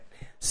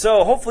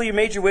So hopefully you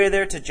made your way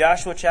there to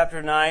Joshua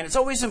chapter 9. It's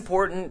always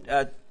important.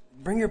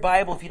 Bring your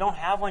Bible. If you don't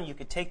have one, you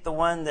could take the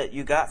one that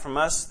you got from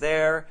us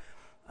there.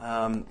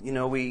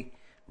 We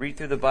read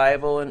through the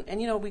Bible,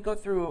 and we go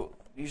through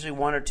usually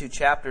one or two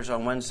chapters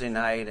on Wednesday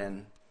night,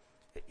 and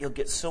you'll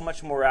get so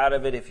much more out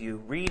of it if you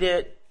read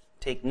it,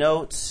 take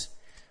notes.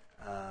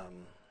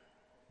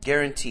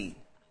 Guaranteed.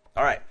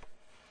 All right.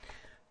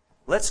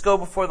 Let's go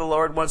before the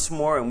Lord once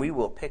more, and we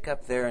will pick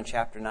up there in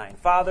chapter 9.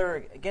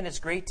 Father, again, it's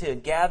great to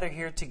gather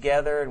here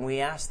together, and we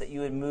ask that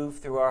you would move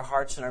through our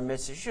hearts and our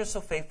midst, as you're so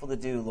faithful to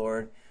do,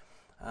 Lord,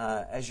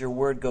 as your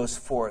word goes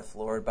forth,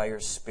 Lord, by your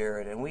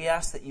Spirit. And we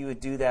ask that you would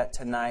do that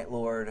tonight,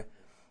 Lord.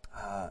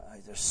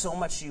 There's so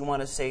much you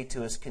want to say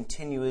to us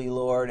continually,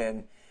 Lord,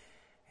 and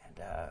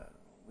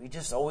we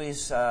just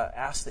always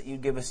ask that you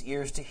give us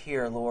ears to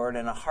hear, Lord,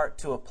 and a heart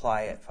to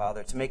apply it,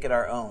 Father, to make it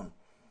our own.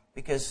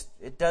 Because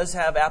it does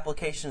have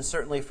applications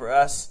certainly for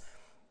us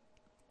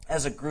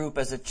as a group,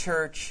 as a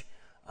church,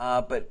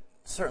 but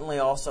certainly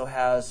also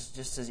has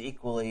just as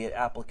equally an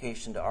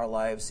application to our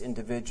lives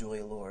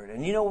individually, Lord.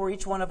 And you know where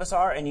each one of us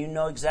are, and you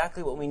know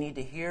exactly what we need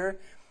to hear,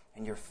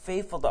 and you're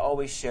faithful to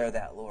always share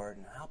that, Lord.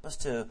 And help us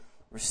to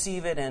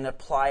receive it and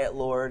apply it,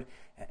 Lord,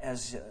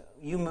 as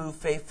you move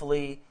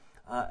faithfully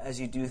as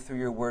you do through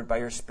your word by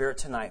your Spirit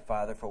tonight,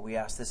 Father, for we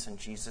ask this in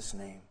Jesus'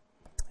 name.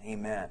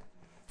 Amen.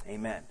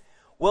 Amen.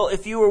 Well,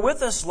 if you were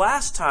with us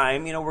last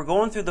time, we're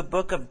going through the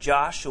book of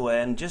Joshua,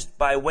 and just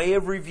by way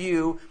of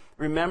review,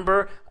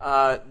 remember,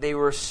 they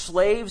were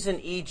slaves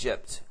in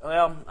Egypt.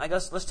 Well, I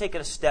guess let's take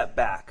it a step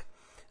back.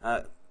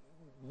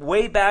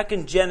 Way back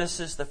in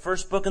Genesis, the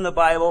first book in the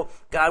Bible,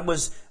 God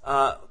was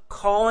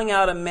calling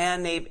out a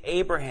man named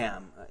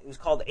Abraham. He was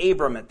called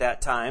Abram at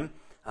that time.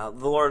 The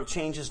Lord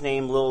changed his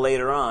name a little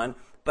later on.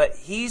 But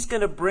he's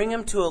going to bring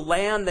him to a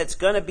land that's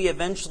going to be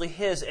eventually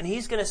his, and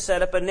he's going to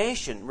set up a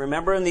nation.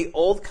 Remember, in the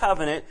Old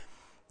Covenant,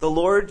 the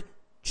Lord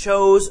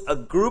chose a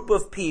group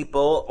of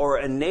people, or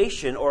a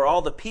nation, or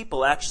all the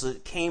people actually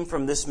came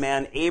from this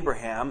man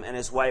Abraham and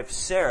his wife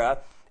Sarah.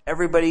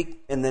 Everybody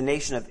in the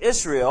nation of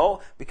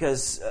Israel,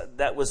 because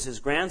that was his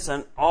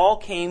grandson, all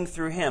came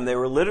through him. They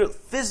were literally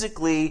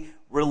physically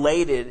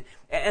related.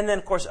 And then,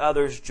 of course,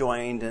 others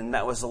joined, and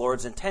that was the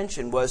Lord's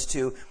intention, was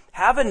to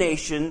have a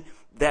nation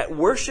that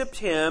worshipped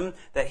him,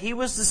 that he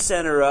was the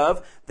center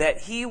of, that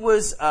he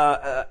was,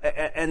 how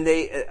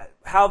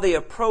they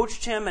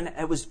approached him, and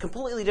it was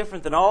completely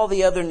different than all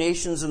the other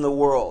nations in the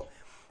world.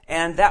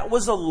 And that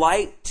was a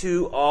light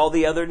to all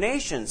the other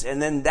nations.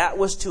 And then that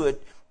was to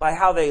it by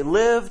how they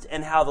lived,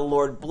 and how the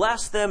Lord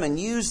blessed them and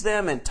used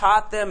them and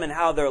taught them, and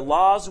how their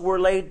laws were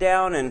laid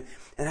down, and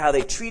how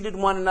they treated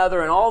one another,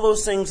 and all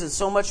those things and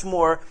so much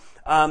more.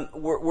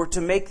 Were to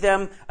make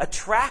them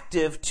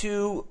attractive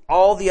to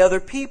all the other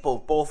people,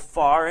 both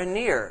far and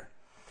near.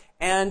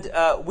 And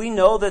we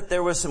know that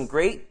there was some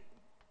great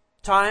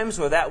times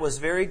where that was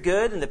very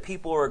good, and the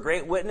people were a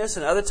great witness,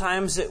 and other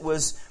times it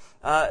was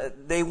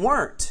they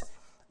weren't.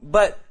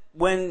 But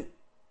when,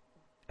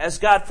 as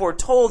God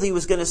foretold, he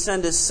was going to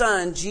send his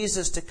son,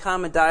 Jesus, to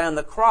come and die on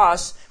the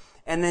cross,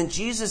 and then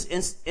Jesus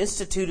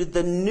instituted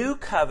the new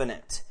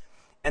covenant.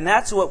 And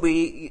that's what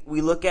we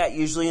look at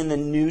usually in the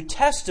New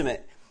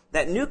Testament.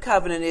 That new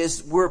covenant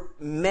is we're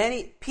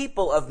many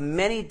people of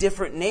many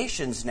different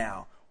nations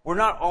now. We're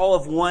not all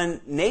of one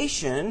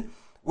nation.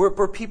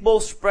 We're people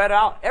spread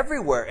out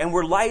everywhere. And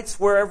we're lights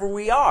wherever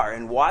we are.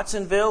 In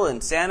Watsonville,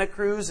 and Santa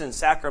Cruz, and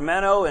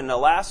Sacramento, and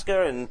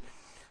Alaska, and,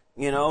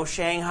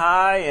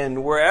 Shanghai,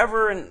 and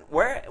wherever and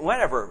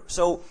whenever.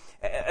 So,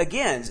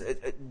 again,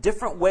 a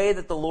different way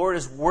that the Lord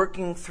is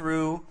working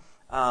through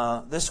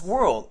this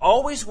world.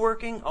 Always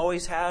working,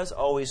 always has,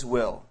 always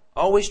will.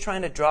 Always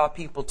trying to draw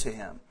people to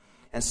him.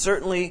 And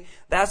certainly,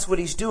 that's what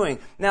he's doing.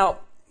 Now,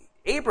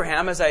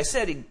 Abraham, as I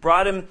said, he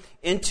brought him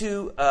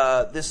into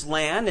this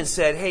land and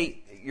said,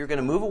 hey, you're going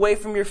to move away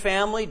from your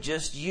family,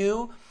 just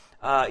you.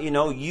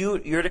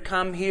 You're to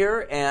come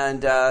here.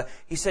 And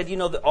he said,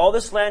 all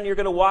this land you're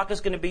going to walk is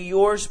going to be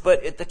yours,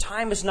 but the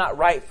time is not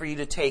right for you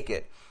to take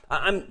it.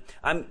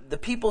 The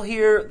people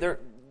here,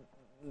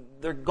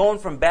 they're going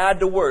from bad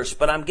to worse,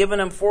 but I'm giving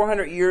them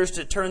 400 years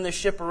to turn this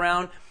ship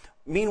around.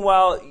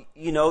 Meanwhile,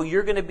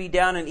 you're going to be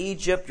down in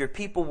Egypt, your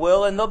people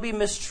will, and they'll be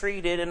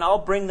mistreated, and I'll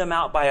bring them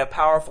out by a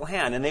powerful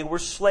hand. And they were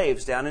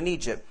slaves down in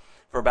Egypt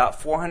for about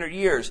 400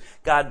 years.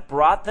 God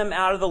brought them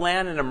out of the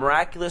land in a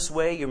miraculous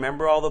way. You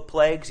remember all the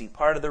plagues. He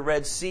parted the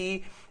Red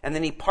Sea, and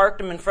then he parked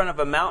them in front of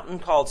a mountain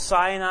called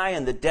Sinai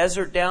in the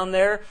desert down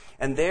there.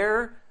 And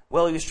there, he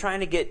was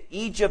trying to get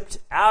Egypt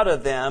out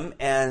of them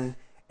and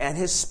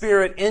his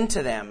Spirit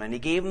into them. And he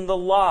gave them the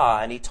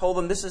law, and he told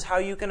them, this is how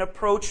you can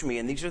approach me,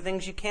 and these are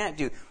things you can't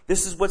do.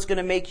 This is what's going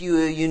to make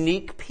you a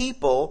unique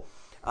people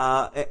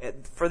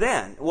for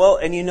then. Well,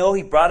 and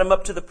he brought them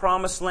up to the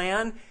promised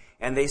land,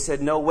 and they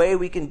said, no way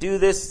we can do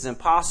this. It's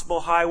impossible.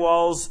 High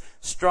walls,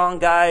 strong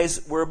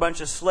guys. We're a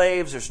bunch of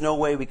slaves. There's no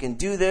way we can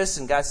do this.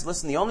 And God said,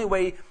 listen, the only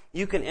way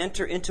you can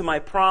enter into my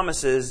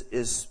promises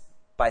is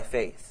by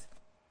faith.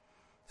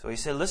 So he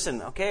said,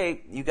 listen,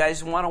 okay, you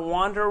guys want to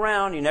wander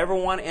around. You never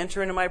want to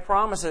enter into my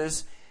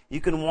promises. you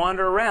can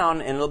wander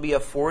around and it'll be a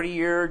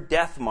 40-year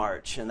death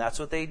march. And that's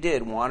what they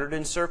did, wandered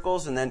in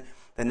circles. And then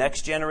the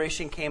next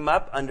generation came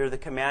up under the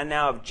command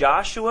now of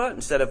Joshua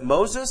instead of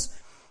Moses.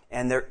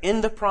 And they're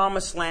in the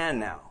promised land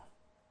now.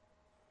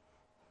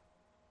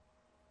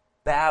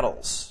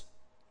 Battles.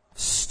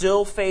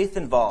 Still faith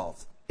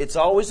involved. It's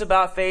always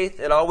about faith.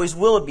 It always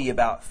will be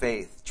about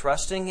faith.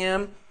 Trusting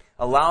Him,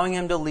 allowing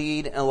Him to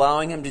lead, and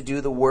allowing Him to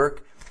do the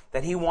work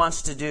that He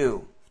wants to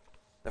do.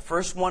 The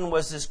first one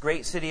was this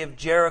great city of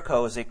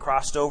Jericho as they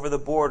crossed over the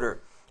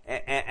border.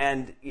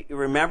 And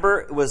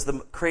remember, it was the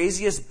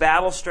craziest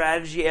battle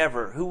strategy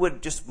ever. Who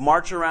would just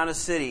march around a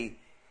city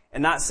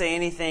and not say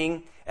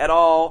anything at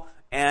all,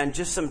 and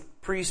just some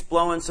priests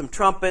blowing some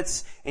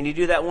trumpets, and you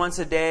do that once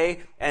a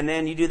day, and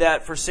then you do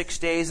that for 6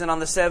 days, and on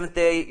the seventh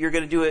day, you're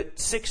going to do it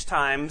 6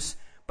 times.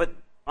 But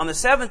on the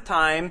seventh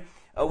time,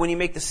 when you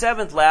make the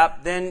 7th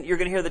lap, then you're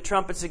going to hear the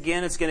trumpets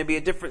again. It's going to be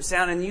a different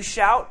sound, and you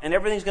shout, and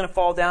everything's going to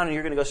fall down, and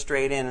you're going to go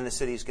straight in, and the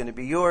city's going to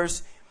be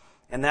yours.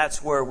 And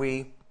that's where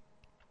we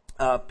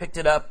picked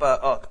it up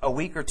a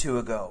week or 2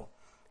 ago.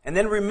 And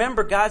then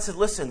remember, God said,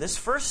 listen, this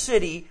first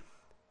city,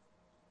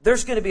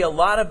 there's going to be a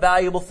lot of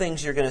valuable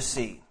things you're going to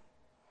see.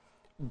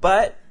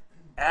 But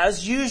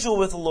as usual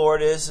with the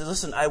Lord is,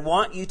 listen, I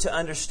want you to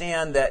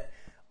understand that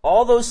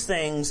all those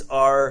things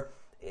are,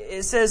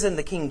 it says in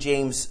the King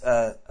James,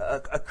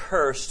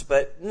 accursed,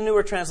 but the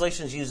newer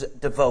translations use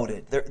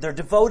devoted. They're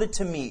devoted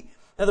to me.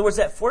 In other words,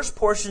 that first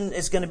portion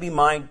is going to be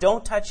mine.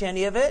 Don't touch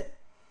any of it.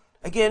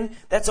 Again,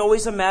 that's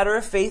always a matter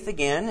of faith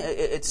again.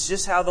 It's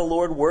just how the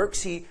Lord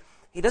works. He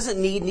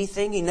doesn't need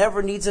anything. He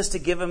never needs us to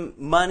give Him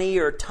money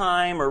or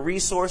time or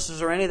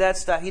resources or any of that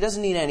stuff. He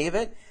doesn't need any of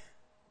it.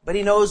 But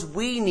He knows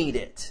we need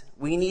it.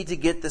 We need to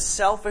get the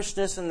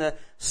selfishness and the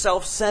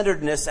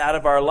self-centeredness out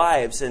of our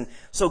lives. And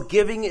so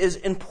giving is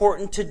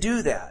important to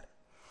do that.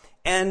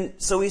 And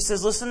so He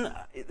says, listen,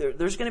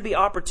 there's going to be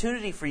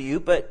opportunity for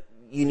you, but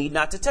you need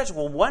not to touch it.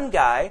 Well, one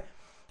guy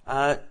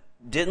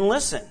didn't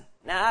listen.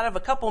 Now, out of a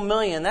couple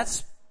million,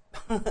 that's,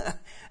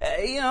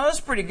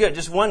 that's pretty good,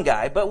 just one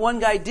guy. But one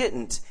guy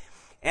didn't.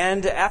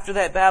 And after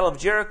that battle of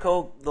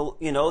Jericho,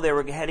 they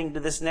were heading to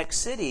this next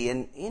city.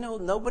 And,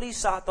 nobody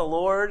sought the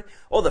Lord.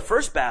 Oh, the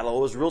first battle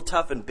was real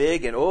tough and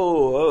big. And, it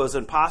was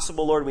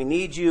impossible, Lord, we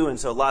need you. And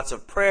so lots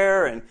of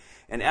prayer and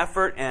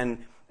effort.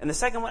 And the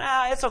second one,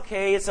 it's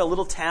okay. It's a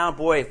little town.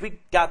 Boy, if we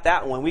got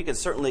that one, we could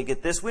certainly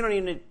get this. We don't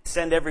even need to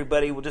send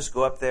everybody. We'll just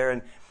go up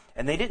there.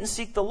 And they didn't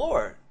seek the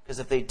Lord. Because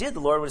if they did, the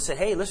Lord would have said,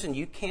 hey, listen,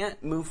 you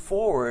can't move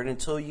forward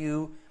until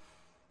you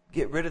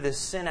get rid of this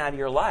sin out of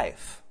your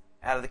life,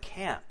 out of the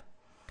camp.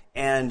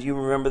 And you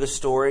remember the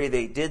story.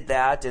 They did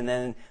that, and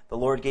then the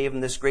Lord gave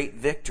them this great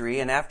victory.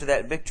 And after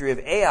that victory of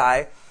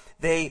Ai,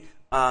 they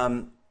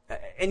went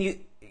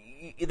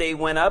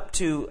up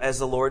to, as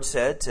the Lord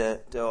said,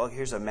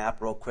 here's a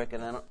map real quick,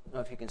 and I don't know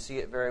if you can see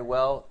it very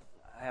well.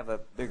 I have a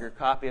bigger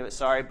copy of it,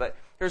 sorry. But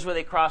here's where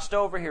they crossed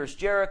over. Here's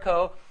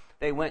Jericho.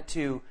 They went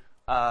to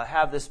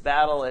have this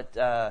battle at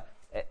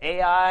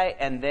Ai,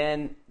 and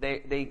then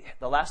the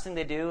last thing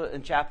they do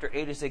in chapter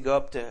 8 is they go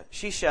up to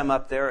Shechem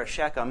up there, or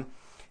Shechem.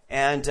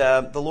 And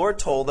the Lord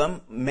told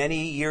them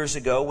many years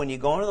ago, when you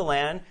go into the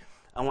land,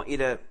 I want you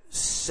to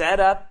set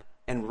up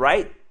and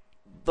write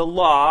the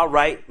law,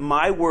 write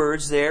my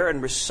words there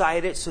and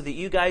recite it so that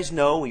you guys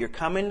know when you're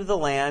coming to the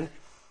land,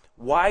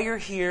 why you're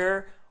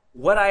here,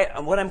 what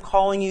I'm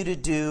calling you to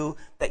do,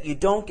 that you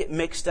don't get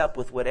mixed up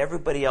with what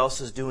everybody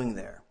else is doing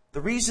there. The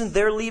reason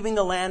they're leaving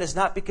the land is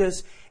not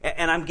because,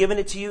 and I'm giving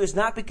it to you, is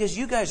not because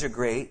you guys are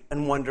great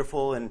and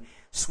wonderful and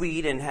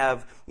sweet and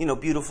have,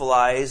 beautiful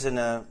eyes and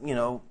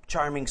a,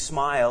 charming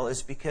smile.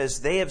 Is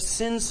because they have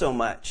sinned so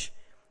much.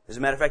 As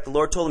a matter of fact, the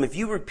Lord told them, if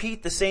you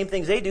repeat the same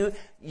things they do,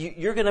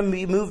 you're going to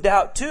be moved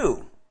out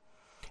too.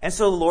 And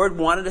so the Lord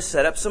wanted to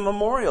set up some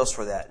memorials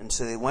for that. And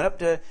so they went up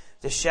to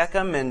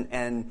Shechem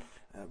and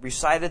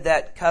recited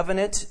that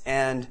covenant.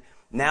 And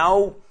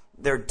now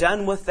they're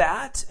done with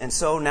that. And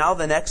so now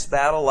the next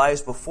battle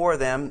lies before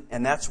them.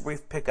 And that's where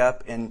we pick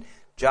up in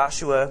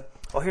Joshua.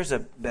 Oh, here's a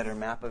better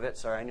map of it.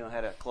 Sorry, I knew I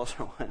had a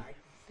closer one.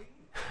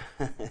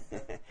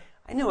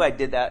 I knew I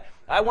did that.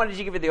 I wanted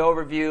to give you the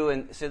overview.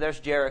 And so there's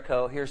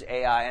Jericho. Here's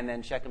Ai. And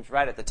then Shechem's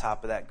right at the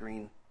top of that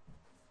green,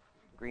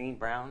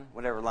 brown,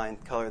 whatever line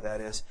color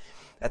that is,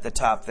 at the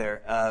top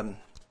there.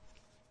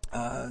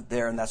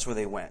 And that's where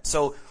they went.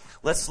 So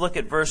let's look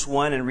at verse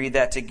 1 and read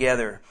that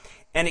together.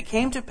 And it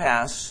came to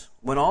pass,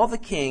 when all the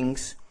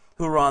kings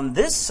who were on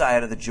this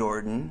side of the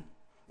Jordan,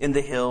 in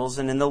the hills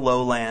and in the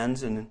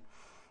lowlands, and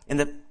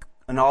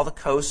all the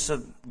coasts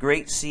of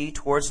great sea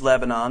towards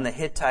Lebanon, the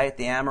Hittite,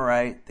 the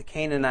Amorite, the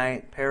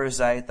Canaanite,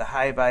 Perizzite, the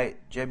Hivite,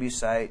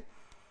 Jebusite,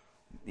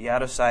 the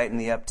Outosite, and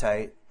the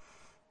Uptite,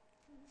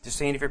 just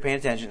saying if you're paying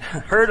attention,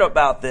 heard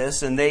about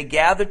this, and they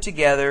gathered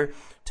together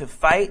to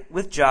fight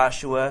with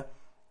Joshua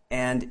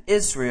and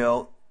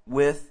Israel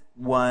with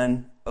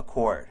one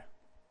accord.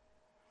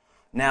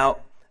 Now,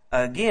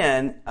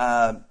 again,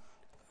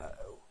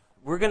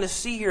 we're going to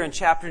see here in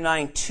chapter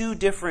 9 two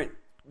different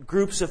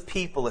groups of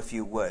people, if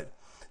you would.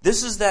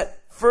 This is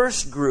that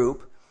first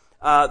group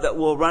that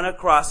we'll run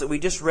across that we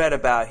just read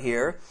about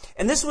here.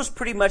 And this was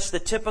pretty much the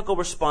typical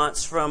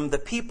response from the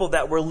people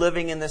that were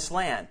living in this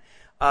land.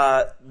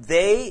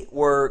 They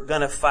were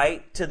going to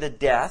fight to the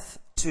death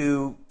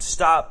to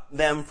stop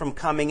them from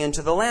coming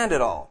into the land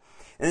at all.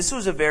 And this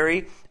was a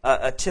very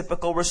a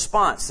typical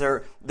response.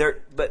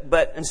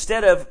 But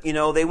instead of,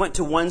 they went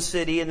to one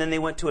city and then they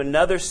went to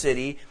another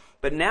city.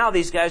 But now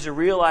these guys are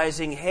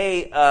realizing,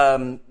 hey,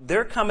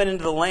 they're coming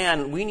into the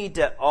land. We need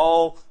to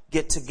all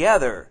get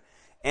together.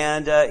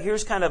 And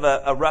here's kind of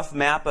a rough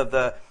map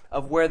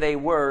of where they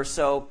were.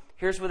 So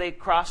here's where they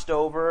crossed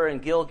over in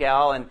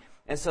Gilgal,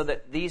 and so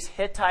that these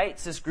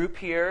Hittites, this group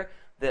here,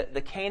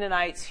 the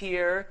Canaanites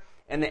here,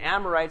 and the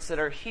Amorites that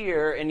are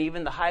here, and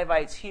even the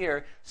Hivites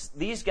here,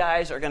 these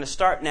guys are going to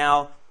start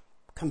now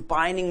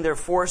combining their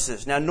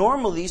forces. Now,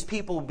 normally these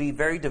people will be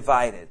very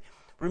divided.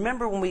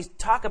 Remember when we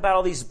talk about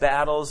all these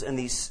battles and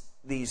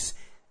these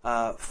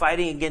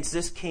fighting against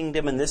this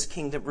kingdom and this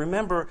kingdom,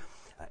 remember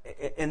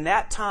in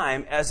that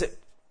time, as it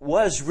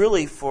was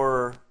really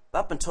for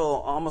up until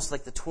almost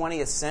like the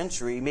 20th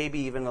century, maybe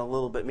even a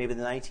little bit, maybe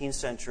the 19th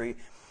century,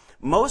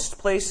 most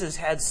places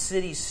had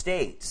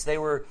city-states. They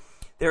were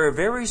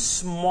very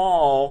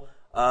small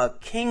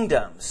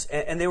kingdoms,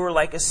 and they were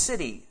like a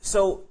city.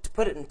 So to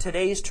put it in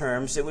today's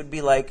terms, it would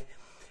be like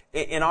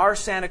in our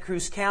Santa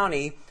Cruz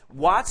County,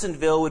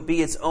 Watsonville would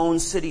be its own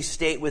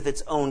city-state with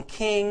its own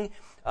king.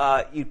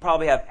 You'd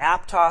probably have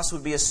Aptos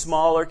would be a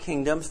smaller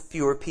kingdom,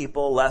 fewer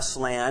people, less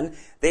land.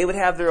 They would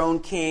have their own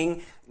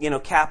king.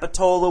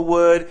 Capitola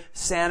would,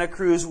 Santa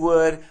Cruz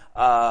would,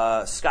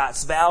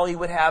 Scotts Valley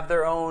would have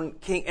their own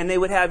king, and they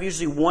would have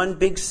usually one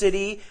big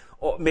city,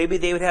 or maybe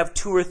they would have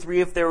two or three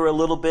if there were a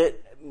little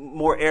bit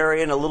more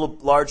area and a little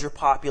larger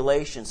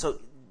population. So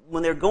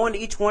when they're going to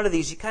each one of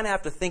these, you kind of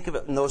have to think of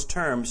it in those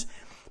terms,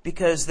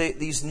 because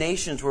these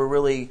nations were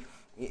really,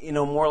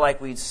 more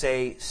like we'd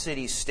say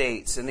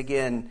city-states. And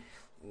again,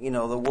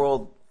 the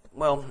world,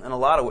 well, in a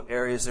lot of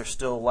areas, they're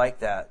still like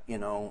that,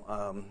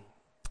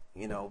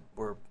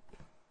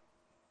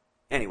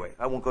 Anyway,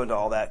 I won't go into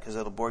all that because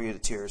it'll bore you to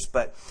tears.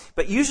 But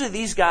usually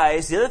these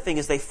guys, the other thing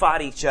is they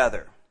fought each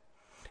other.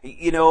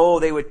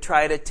 They would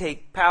try to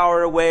take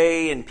power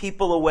away and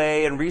people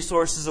away and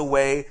resources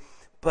away.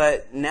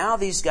 But now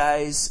these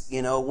guys,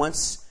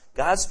 once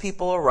God's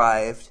people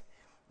arrived,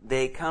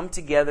 they come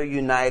together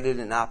united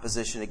in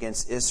opposition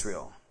against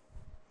Israel.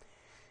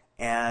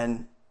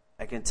 And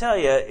I can tell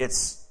you,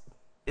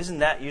 isn't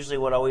that usually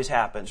what always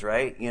happens,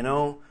 right?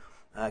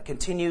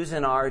 Continues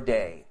in our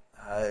day.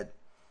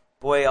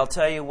 Boy, I'll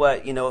tell you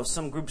what,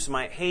 some groups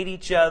might hate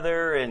each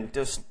other and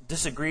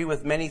disagree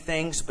with many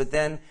things, but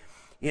then,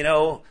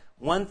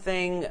 one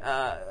thing,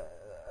 a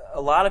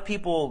lot of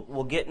people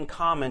will get in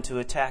common to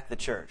attack the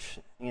church,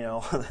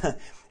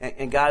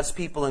 and God's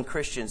people and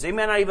Christians. They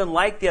may not even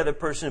like the other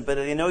person, but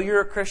they know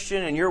you're a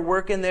Christian and you're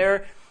working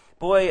there.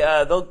 Boy,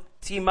 they'll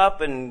team up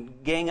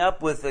and gang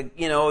up with,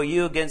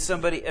 you against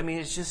somebody. I mean,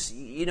 it's just,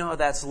 how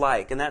that's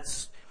like. And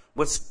that's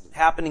what's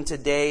happening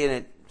today,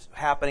 and it's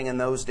happening in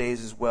those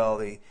days as well.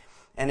 The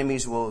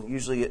enemies will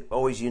usually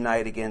always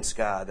unite against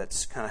God.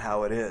 That's kind of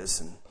how it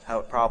is, and how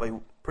it probably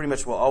pretty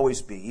much will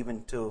always be,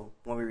 even till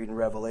when we read in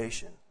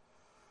Revelation.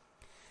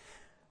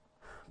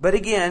 But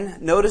again,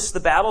 notice the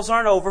battles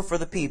aren't over for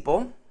the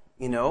people.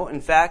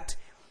 In fact,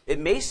 it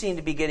may seem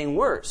to be getting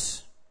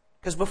worse.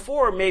 Because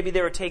before, maybe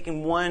they were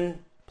taking one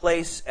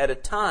place at a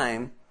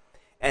time,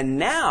 and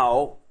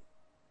now,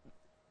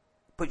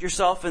 put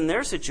yourself in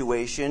their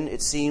situation,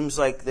 it seems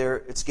like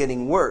it's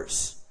getting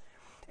worse.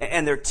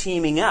 And they're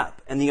teaming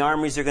up, and the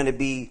armies are going to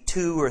be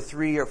 2 or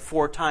 3 or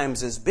 4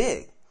 times as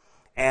big,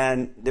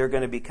 and they're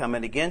going to be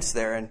coming against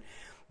there.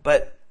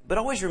 But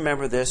always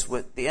remember this: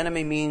 what the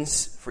enemy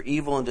means for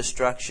evil and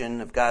destruction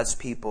of God's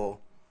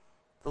people,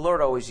 the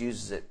Lord always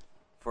uses it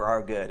for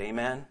our good.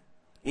 Amen.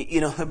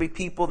 There'll be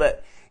people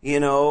that they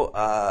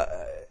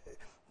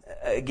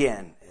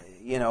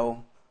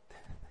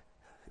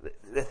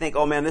think,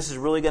 oh man, this is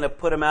really going to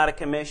put them out of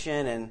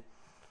commission, and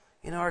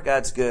our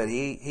God's good.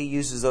 He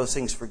uses those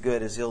things for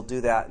good, as He'll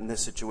do that in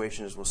this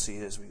situation, as we'll see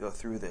as we go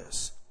through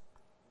this.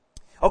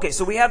 Okay,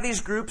 so we have these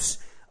groups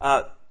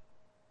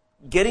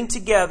getting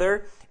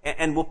together,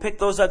 and we'll pick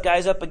those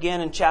guys up again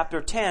in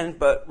chapter 10.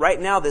 But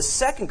right now, this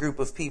second group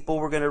of people,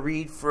 we're going to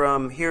read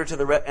from here to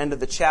the end of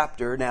the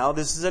chapter. Now,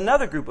 this is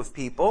another group of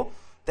people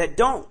that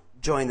don't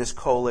join this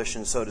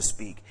coalition, so to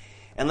speak.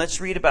 And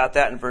let's read about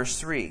that in verse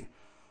 3.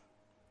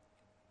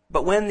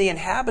 But when the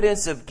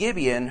inhabitants of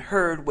Gibeon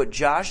heard what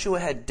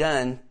Joshua had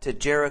done to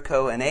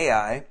Jericho and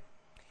Ai,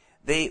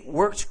 they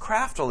worked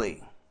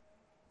craftily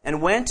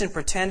and went and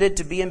pretended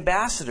to be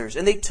ambassadors.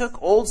 And they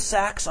took old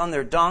sacks on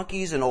their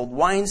donkeys and old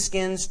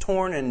wineskins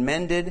torn and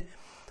mended,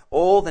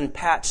 old and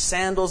patched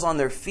sandals on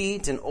their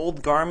feet and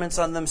old garments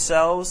on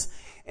themselves.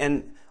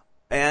 And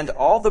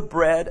all the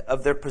bread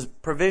of their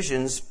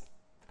provisions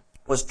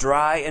was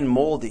dry and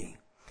moldy.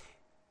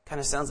 Kind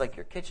of sounds like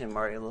your kitchen,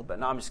 Marty, a little bit.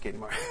 No, I'm just kidding,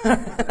 Marty.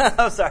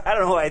 I'm sorry. I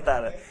don't know why I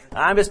thought of it.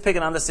 I'm just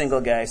picking on the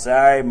single guy.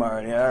 Sorry,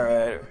 Marty. All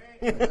right.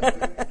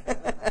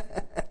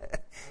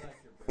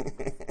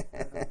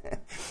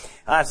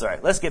 That's all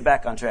right. Let's get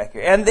back on track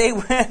here. And they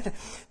went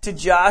to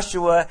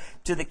Joshua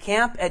to the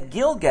camp at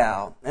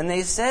Gilgal, and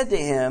they said to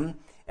him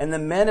and the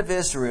men of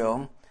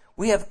Israel,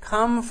 "We have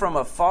come from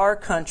a far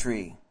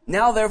country.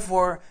 Now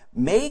therefore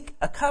make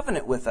a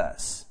covenant with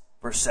us."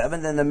 Verse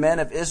 7, then the men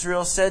of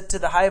Israel said to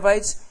the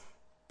Hivites,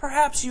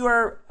 "Perhaps you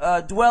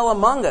are dwell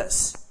among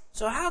us.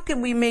 So how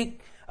can we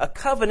make a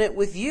covenant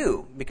with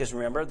you?" Because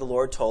remember, the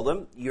Lord told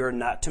them, you're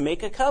not to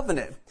make a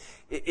covenant.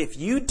 If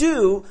you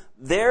do,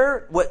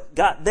 what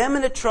got them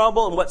into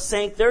trouble and what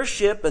sank their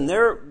ship and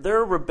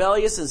their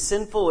rebellious and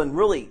sinful and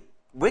really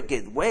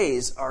wicked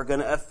ways are going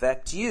to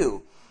affect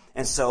you.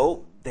 And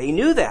so they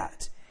knew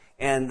that.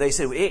 And they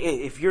said,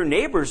 if you're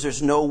neighbors,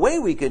 there's no way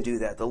we can do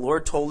that. The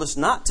Lord told us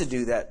not to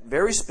do that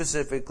very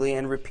specifically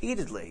and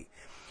repeatedly.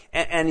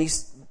 And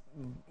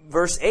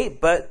verse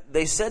 8, but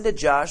they said to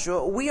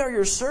Joshua, "We are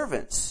your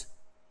servants."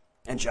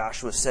 And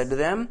Joshua said to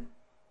them,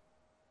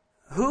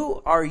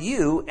 "Who are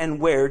you and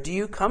where do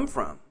you come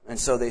from?" And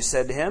so they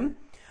said to him,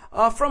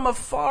 "From a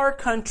far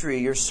country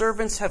your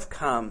servants have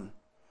come,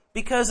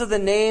 because of the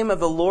name of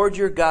the Lord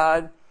your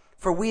God,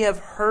 for we have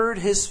heard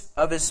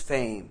of his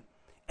fame,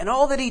 and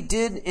all that he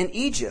did in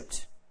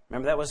Egypt."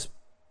 Remember, that was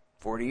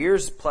 40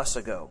 years plus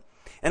ago.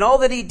 "And all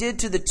that he did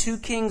to the two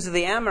kings of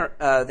the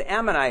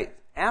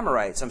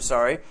Amorites,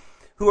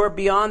 who are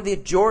beyond the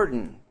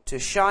Jordan, to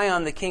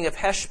Sihon the king of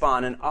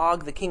Heshbon, and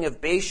Og the king of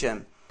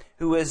Bashan,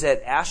 who is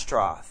at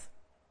Ashtaroth."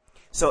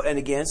 So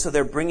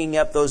they're bringing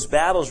up those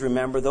battles.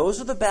 Remember, those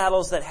are the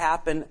battles that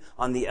happened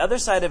on the other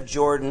side of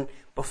Jordan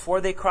before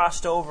they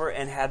crossed over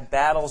and had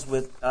battles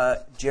with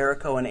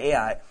Jericho and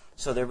Ai.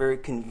 So they're very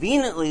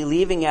conveniently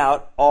leaving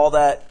out all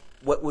that,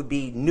 what would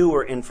be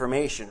newer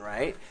information,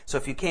 right? So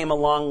if you came a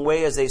long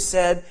way, as they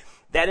said,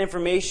 that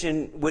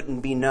information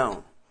wouldn't be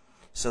known.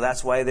 So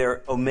that's why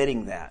they're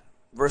omitting that.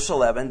 Verse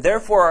 11,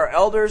 "Therefore our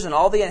elders and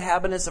all the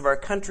inhabitants of our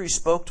country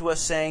spoke to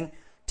us, saying,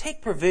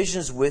 'Take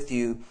provisions with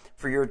you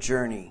for your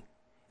journey,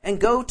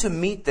 and go to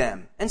meet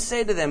them, and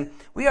say to them,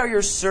 We are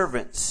your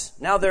servants.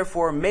 Now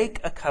therefore make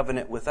a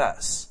covenant with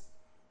us.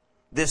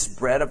 This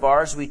bread of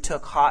ours we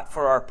took hot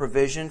for our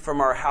provision from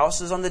our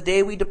houses on the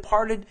day we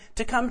departed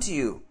to come to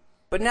you.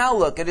 But now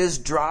look, it is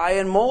dry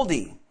and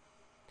moldy.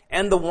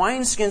 And the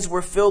wineskins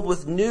were filled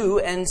with new,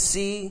 and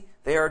see,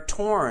 they are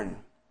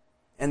torn.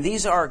 And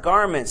these are our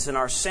garments, and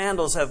our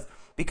sandals have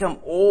become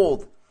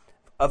old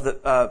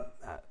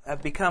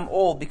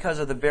because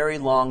of the very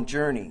long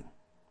journey.'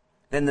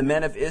 Then the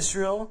men of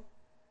Israel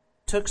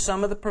took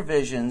some of the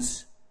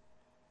provisions,"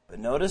 but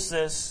notice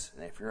this,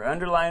 and if you're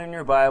underlining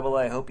your Bible,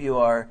 I hope you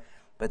are,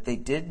 "but they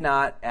did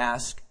not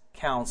ask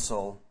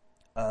counsel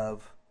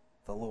of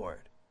the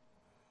Lord."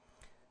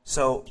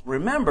 So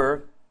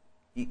remember,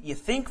 you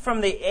think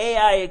from the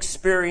Ai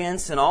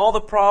experience and all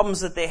the problems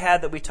that they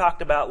had that we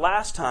talked about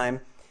last time,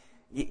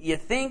 you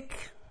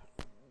think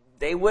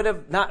they would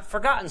have not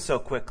forgotten so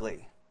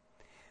quickly.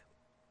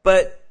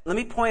 But let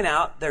me point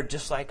out, they're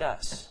just like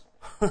us.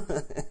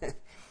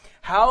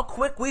 How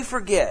quick we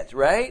forget,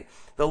 right?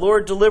 The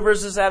Lord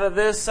delivers us out of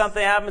this,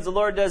 something happens, the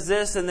Lord does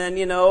this, and then,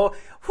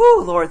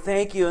 Lord,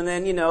 thank you. And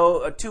then,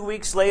 2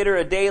 weeks later,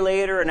 a day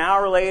later, an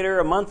hour later,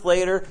 a month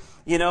later,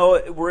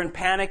 we're in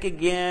panic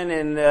again,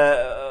 and,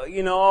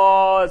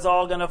 it's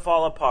all going to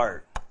fall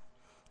apart.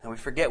 And we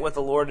forget what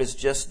the Lord has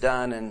just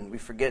done, and we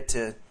forget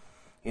to,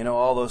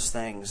 all those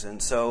things.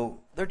 And so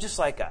they're just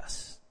like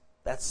us.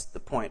 That's the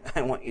point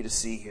I want you to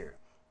see here.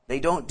 They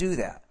don't do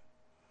that.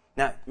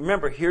 Now,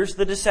 remember, here's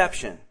the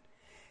deception.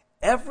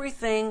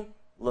 Everything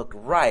looked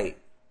right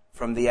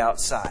from the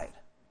outside.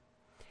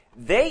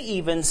 They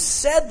even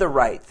said the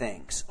right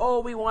things. "Oh,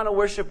 we want to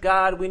worship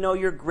God. We know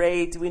you're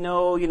great. We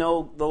know,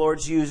 the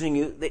Lord's using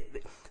you."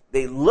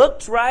 They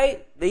looked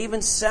right. They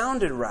even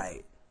sounded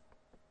right.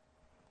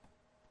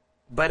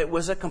 But it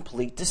was a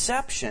complete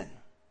deception.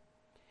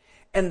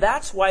 And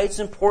that's why it's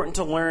important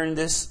to learn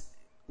this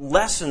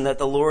lesson that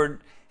the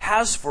Lord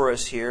has for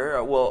us here,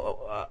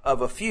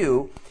 of a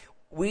few.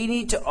 We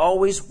need to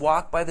always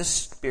walk by the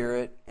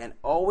Spirit and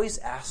always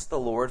ask the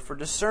Lord for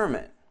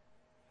discernment.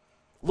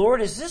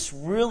 Lord, is this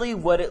really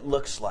what it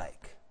looks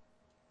like?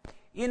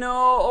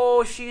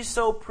 She's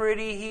so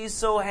pretty, he's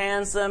so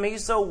handsome,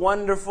 he's so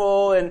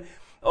wonderful, and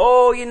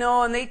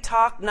and they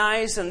talk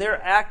nice, and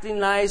they're acting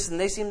nice, and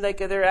they seem like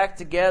they're act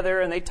together,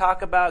 and they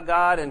talk about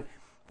God, and,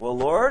 well,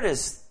 Lord,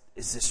 is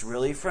this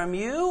really from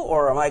you,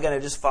 or am I going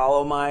to just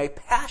follow my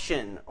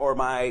passion, or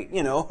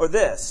or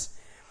this?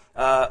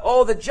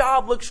 The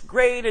job looks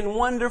great and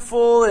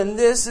wonderful, and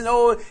this, and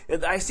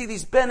I see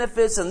these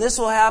benefits, and this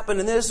will happen,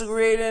 and this is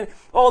great, and it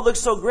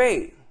looks so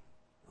great.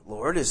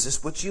 Lord, is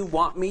this what you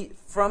want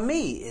from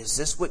me? Is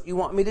this what you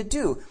want me to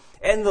do?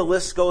 And the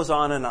list goes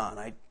on and on.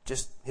 I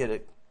just hit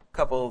a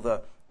couple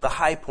of the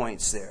high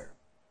points there.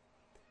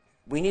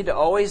 We need to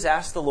always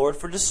ask the Lord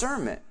for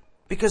discernment,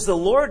 because the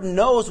Lord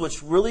knows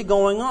what's really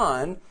going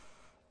on,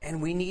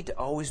 and we need to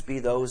always be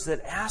those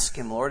that ask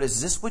Him, Lord,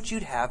 is this what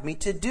you'd have me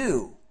to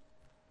do?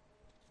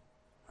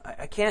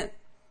 I can't,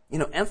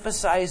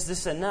 emphasize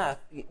this enough.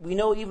 We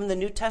know even the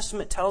New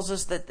Testament tells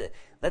us that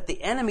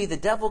the enemy, the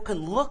devil,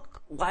 can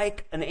look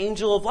like an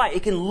angel of light.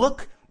 It can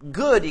look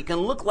good. It can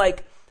look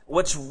like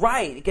what's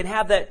right. It can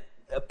have that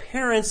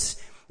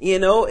appearance,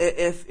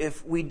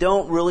 if we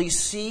don't really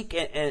seek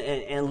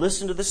and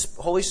listen to the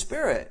Holy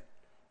Spirit.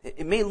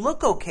 It may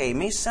look okay. It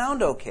may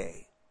sound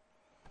okay.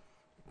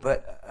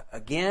 But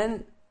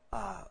again,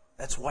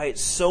 that's why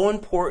it's so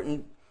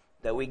important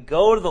that we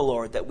go to the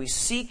Lord, that we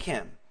seek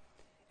Him.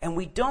 And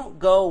we don't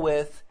go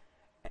with,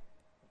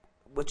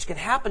 which can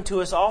happen to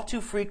us all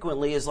too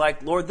frequently, is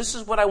like, Lord, this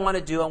is what I want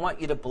to do. I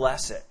want you to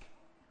bless it.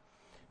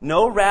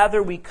 No,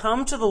 rather we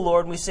come to the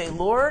Lord and we say,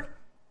 Lord,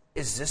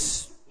 is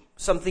this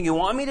something you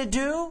want me to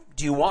do?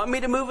 Do you want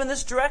me to move in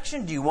this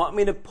direction? Do you want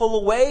me to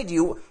pull away?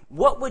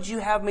 What would you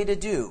have me to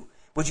do?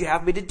 Would you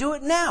have me to do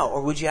it now?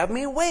 Or would you have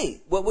me to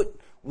wait?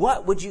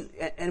 What would you,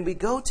 and we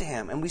go to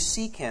Him and we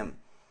seek Him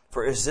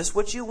for, is this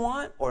what you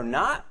want or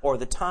not? Or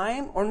the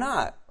time or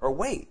not? Or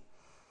wait.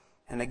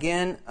 And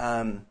again,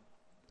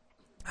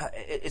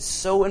 it's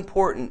so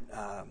important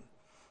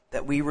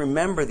that we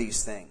remember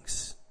these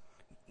things.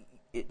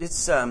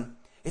 It's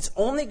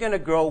only going to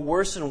grow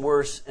worse and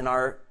worse in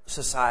our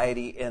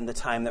society in the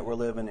time that we're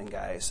living in,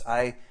 guys.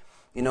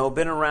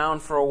 Been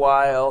around for a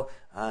while,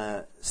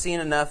 seen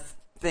enough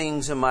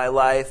things in my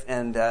life,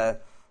 and I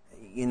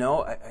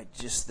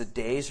just, the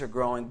days are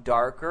growing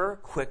darker,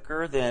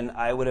 quicker than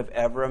I would have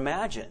ever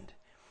imagined.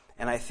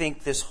 And I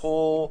think this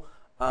whole,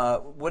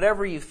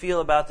 whatever you feel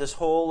about this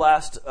whole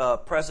last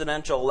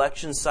presidential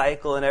election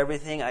cycle and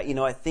everything,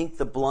 I think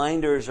the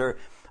blinders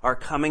are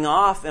coming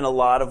off in a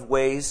lot of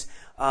ways.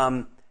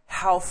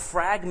 How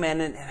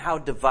fragmented and how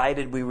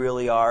divided we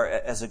really are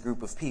as a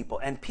group of people.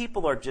 And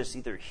people are just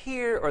either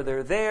here or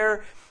they're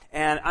there.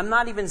 And I'm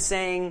not even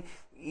saying,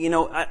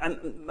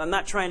 I'm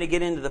not trying to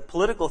get into the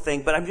political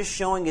thing, but I'm just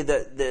showing you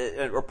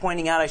or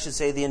pointing out, I should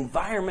say, the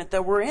environment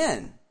that we're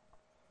in.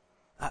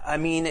 I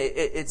mean,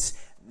 it's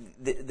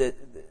the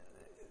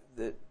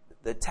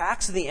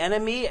attacks of the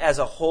enemy as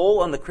a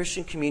whole on the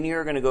Christian community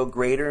are going to go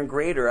greater and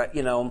greater.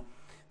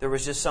 There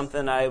was just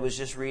something I was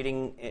just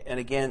reading, and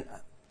again,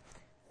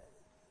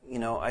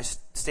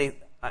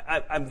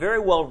 I'm very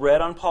well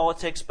read on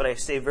politics, but I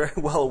stay very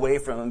well away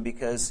from them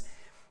because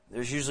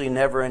there's usually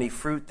never any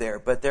fruit there.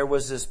 But there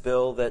was this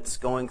bill that's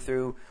going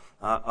through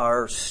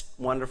our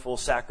wonderful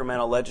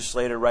Sacramento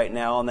legislature right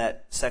now on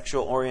that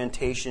sexual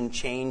orientation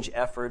change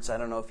efforts. I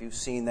don't know if you've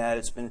seen that.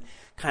 It's been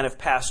kind of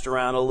passed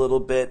around a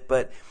little bit.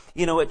 But,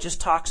 it just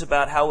talks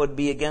about how it would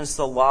be against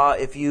the law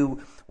if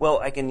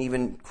I can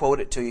even quote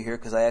it to you here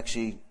because I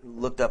actually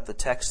looked up the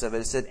text of it.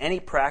 It said, any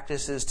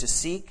practices to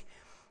seek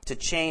to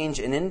change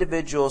an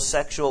individual's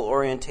sexual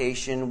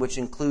orientation, which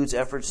includes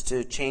efforts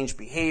to change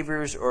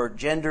behaviors or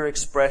gender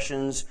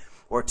expressions,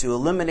 or to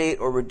eliminate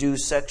or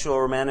reduce sexual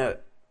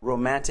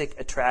romantic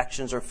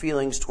attractions or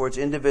feelings towards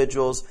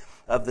individuals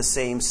of the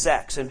same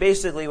sex. And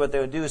basically what they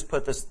would do is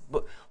put this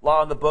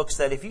law in the books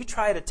that if you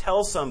try to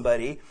tell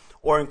somebody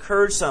or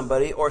encourage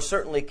somebody or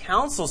certainly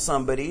counsel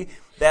somebody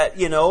that,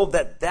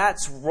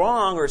 that's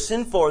wrong or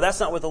sinful or that's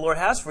not what the Lord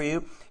has for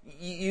you,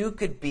 you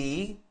could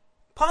be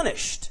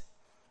punished.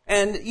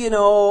 And,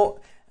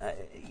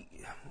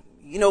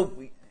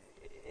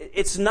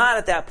 it's not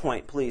at that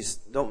point, please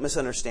don't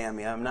misunderstand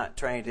me. I'm not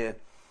trying to,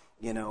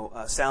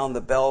 sound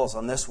the bells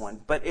on this one.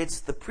 But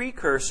it's the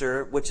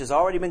precursor, which has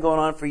already been going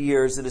on for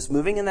years, that is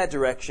moving in that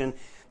direction,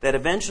 that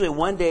eventually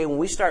one day when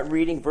we start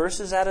reading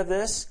verses out of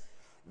this,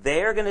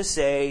 they're going to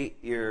say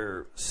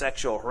you're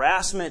sexual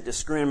harassment,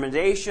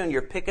 discrimination,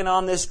 you're picking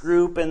on this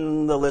group,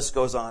 and the list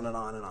goes on and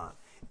on and on.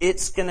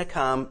 It's going to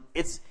come.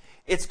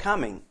 It's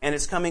coming, and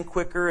it's coming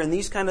quicker, and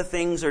these kind of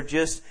things are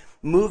just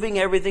moving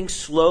everything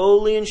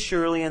slowly and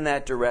surely in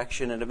that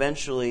direction, and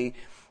eventually,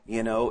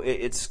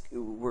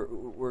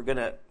 we're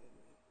gonna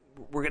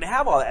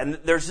have all that, and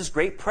there's this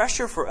great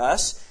pressure for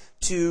us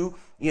to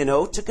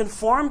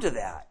conform to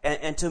that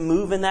and to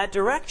move in that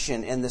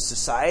direction, and the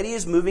society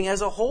is moving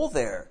as a whole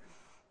there.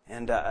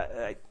 And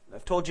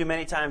I've told you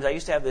many times, I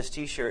used to have this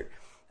T-shirt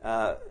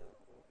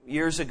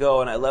years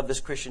ago, and I love this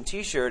Christian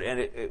T-shirt, and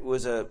it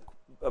was a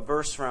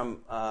verse from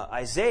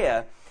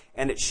Isaiah,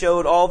 and it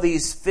showed all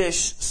these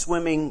fish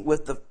swimming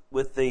with the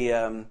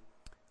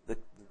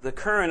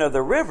current of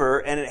the river,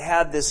 and it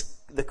had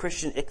the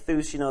Christian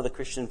ichthus, the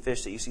Christian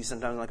fish that you see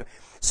sometimes, like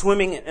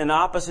swimming in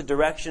opposite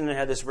direction. And it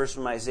had this verse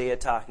from Isaiah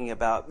talking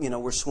about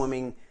we're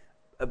swimming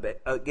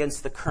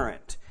against the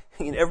current.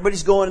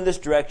 Everybody's going in this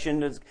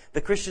direction.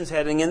 The Christian's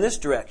heading in this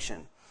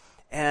direction,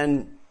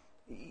 and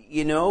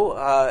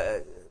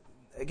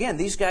again,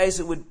 these guys,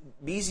 it would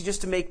be easy just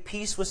to make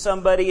peace with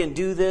somebody and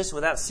do this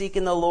without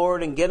seeking the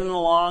Lord and getting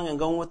along and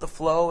going with the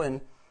flow.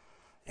 And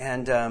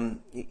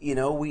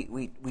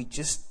we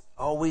just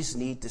always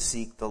need to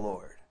seek the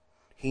Lord.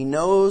 He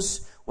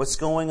knows what's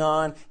going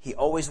on. He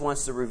always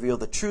wants to reveal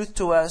the truth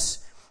to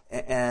us.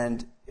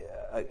 And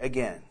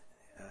again,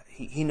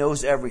 he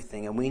knows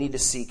everything, and we need to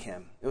seek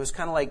Him. It was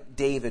kind of like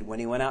David when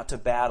he went out to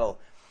battle.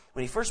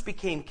 When he first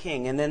became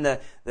king, and then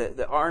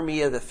the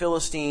army of the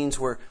Philistines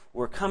were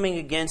coming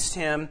against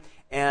him,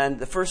 And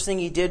the first thing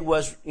he did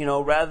was,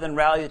 rather than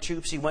rally the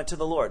troops, he went to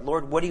the Lord.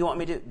 Lord, what do you want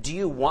me to do? Do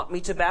you want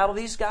me to battle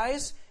these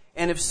guys?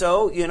 And if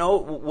so,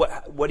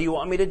 what do you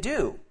want me to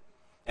do?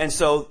 And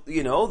so,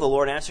 the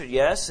Lord answered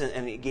yes,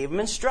 and he gave him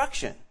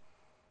instruction.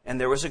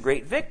 And there was a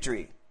great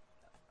victory.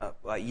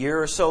 A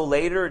year or so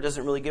later, it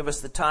doesn't really give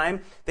us the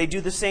time, they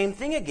do the same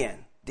thing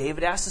again.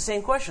 David asked the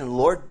same question,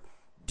 Lord,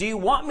 do you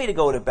want me to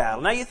go to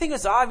battle? Now you think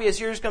it's obvious,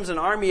 here comes an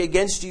army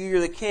against you, you're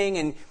the king,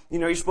 and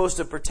you're supposed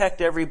to protect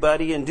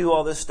everybody and do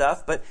all this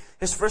stuff. But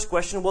his first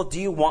question, well,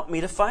 do you want me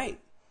to fight?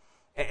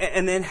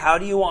 And then how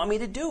do you want me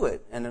to do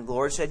it? And the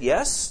Lord said,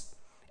 yes,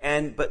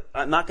 but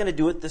I'm not going to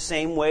do it the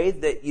same way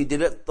that you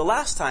did it the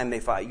last time they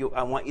fought.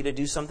 I want you to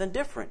do something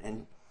different.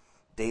 And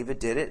David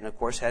did it and of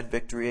course had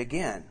victory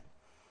again.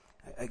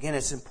 Again,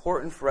 it's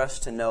important for us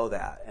to know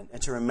that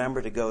and to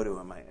remember to go to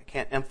him. I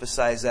can't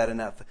emphasize that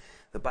enough.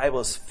 The Bible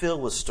is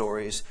filled with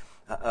stories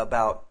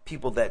about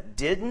people that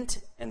didn't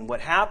and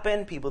what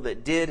happened, people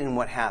that did and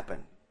what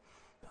happened.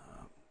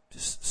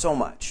 Just so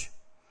much.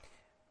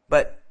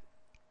 But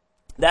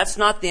that's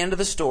not the end of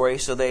the story.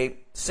 So they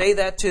say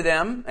that to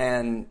them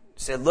and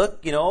said,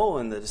 look,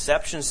 and the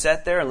deception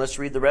sat there. And let's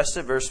read the rest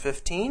of verse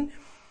 15.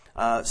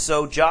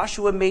 So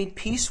Joshua made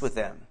peace with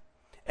them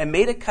and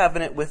made a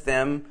covenant with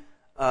them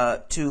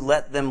to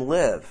let them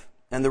live.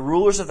 And the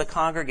rulers of the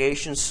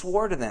congregation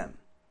swore to them.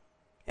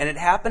 And it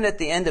happened at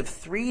the end of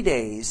 3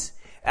 days,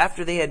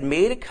 after they had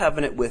made a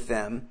covenant with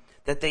them,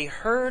 that they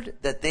heard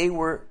that they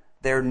were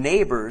their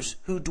neighbors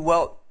who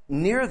dwelt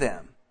near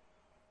them.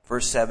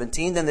 Verse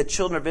 17, then the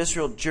children of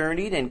Israel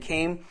journeyed and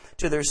came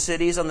to their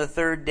cities on the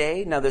third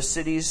day. Now their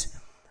cities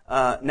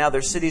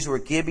were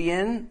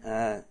Gibeon,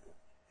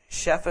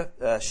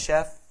 Shephirah,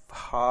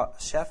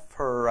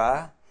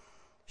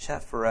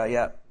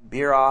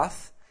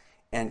 Beeroth,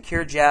 and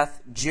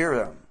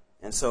Kirjath-Jearim.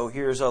 And so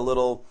here's a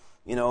little,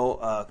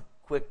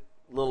 quick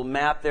little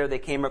map there they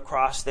came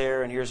across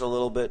there, and here's a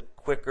little bit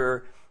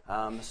quicker.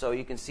 So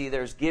you can see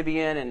there's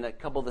Gibeon and a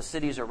couple of the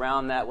cities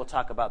around that. We'll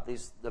talk about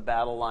the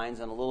battle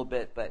lines in a little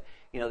bit. But,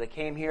 they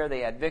came here,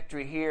 they had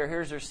victory here.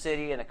 Here's their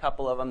city and a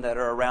couple of them that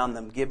are around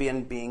them.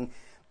 Gibeon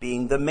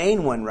being the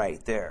main one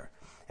right there.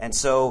 And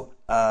so,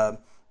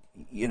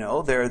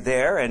 they're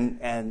there.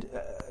 And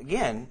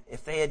again,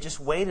 if they had just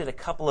waited a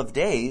couple of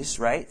days,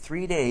 right,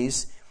 3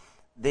 days,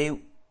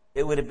 it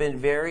would have been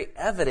very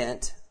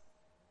evident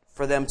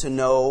for them to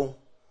know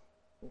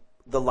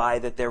the lie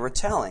that they were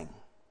telling.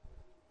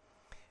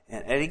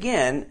 And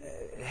again,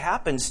 it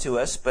happens to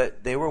us,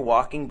 but they were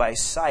walking by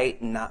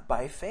sight and not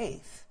by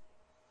faith.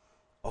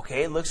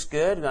 Okay, it looks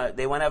good.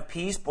 They want to have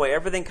peace. Boy,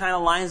 everything kind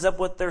of lines up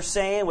what they're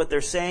saying. What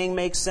they're saying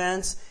makes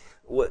sense.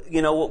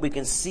 What we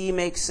can see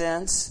makes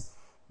sense.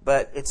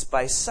 But it's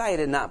by sight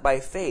and not by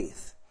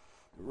faith.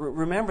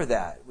 Remember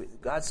that.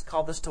 God's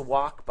called us to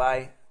walk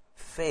by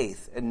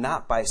faith and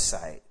not by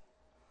sight.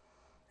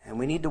 And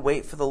we need to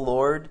wait for the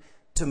Lord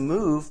to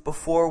move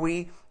before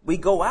we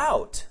go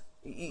out.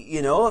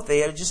 If they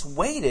had just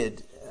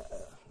waited,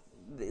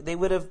 they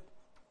would have,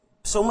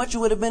 so much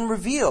would have been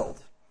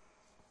revealed.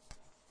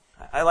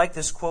 I like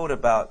this quote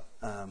about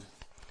a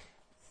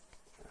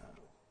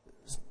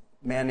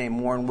man named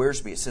Warren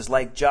Wiersbe. It says,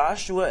 like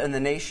Joshua and the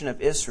nation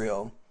of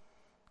Israel,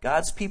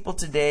 God's people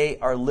today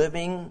are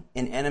living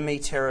in enemy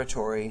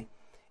territory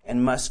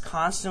and must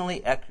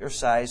constantly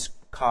exercise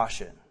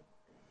caution.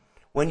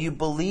 When you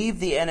believe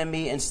the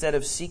enemy instead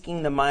of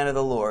seeking the mind of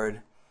the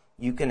Lord,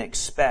 you can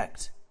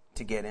expect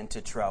to get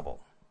into trouble.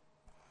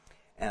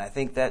 And I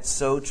think that's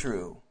so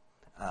true.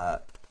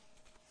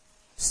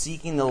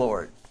 Seeking the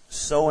Lord,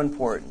 so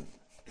important.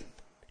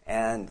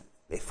 And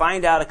they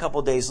find out a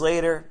couple days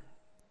later,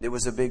 it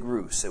was a big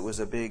ruse. There was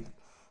a big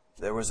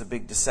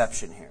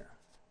deception here.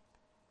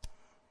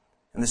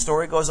 And the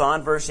story goes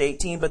on, verse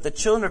 18, but the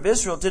children of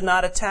Israel did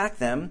not attack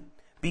them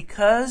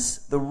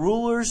because the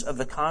rulers of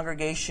the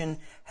congregation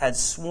had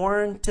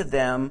sworn to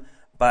them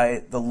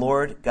by the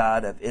Lord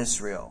God of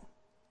Israel.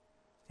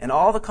 And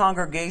all the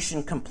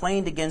congregation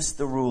complained against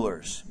the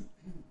rulers.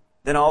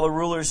 Then all the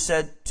rulers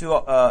said to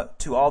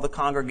all the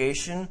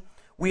congregation,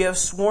 we have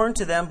sworn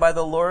to them by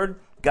the Lord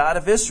God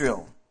of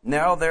Israel.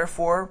 Now,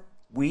 therefore,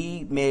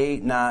 we may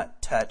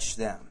not touch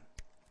them.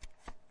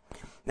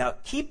 Now,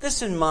 keep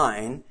this in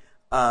mind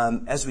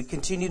as we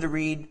continue to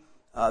read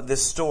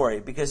this story,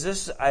 because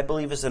this, I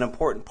believe, is an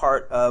important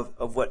part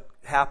of what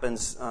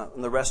happens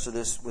in the rest of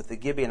this with the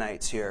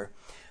Gibeonites here.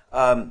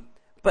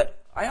 But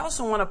I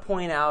also want to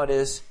point out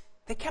is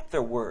they kept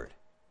their word.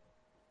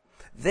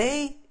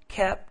 They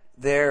kept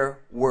their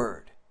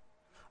word.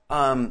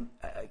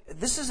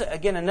 This is,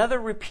 again, another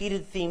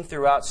repeated theme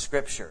throughout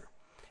Scripture,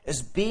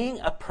 is being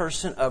a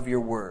person of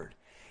your word.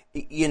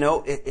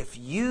 If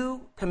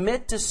you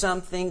commit to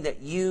something,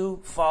 that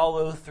you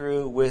follow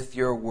through with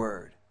your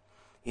word.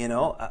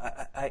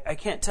 I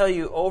can't tell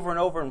you over and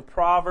over in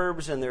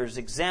Proverbs, and there's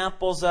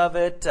examples of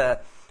it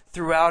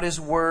throughout His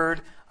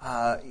Word,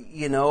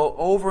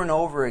 over and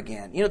over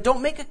again.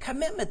 Don't make a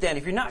commitment then.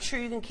 If you're not sure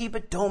you can keep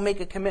it, don't make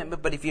a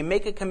commitment. But if you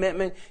make a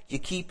commitment, you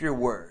keep your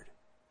word.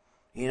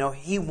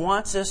 He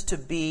wants us to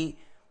be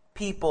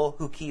people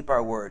who keep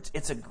our words.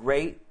 It's a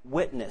great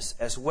witness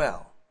as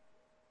well.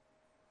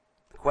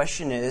 The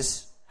question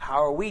is,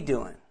 how are we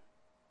doing?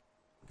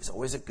 It's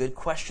always a good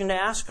question to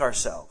ask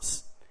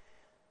ourselves.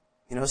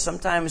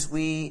 Sometimes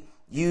we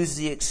use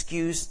the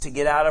excuse to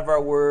get out of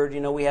our word.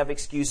 We have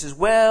excuses.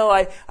 Well,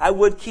 I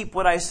would keep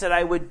what I said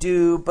I would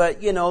do,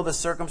 but, the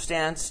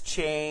circumstance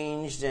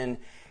changed. And,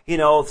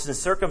 since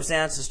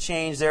circumstances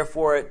change,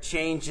 therefore it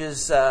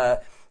changes,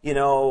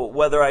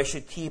 whether I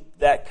should keep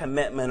that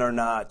commitment or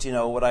not,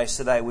 what I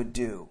said I would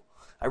do.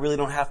 I really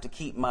don't have to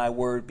keep my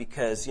word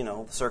because,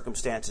 the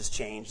circumstances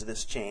changed,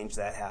 this changed,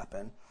 that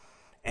happened.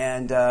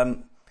 And,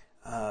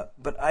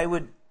 but I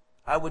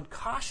would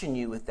caution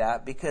you with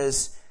that,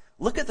 because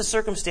look at the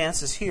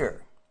circumstances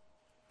here.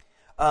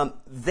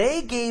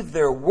 They gave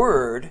their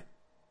word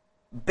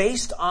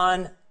based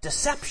on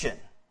deception.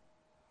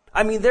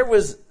 I mean, there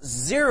was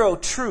zero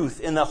truth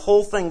in the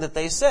whole thing that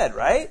they said,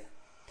 right?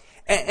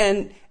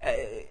 And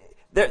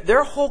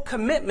their whole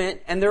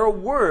commitment and their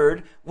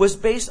word was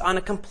based on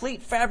a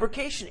complete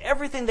fabrication.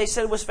 Everything they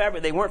said was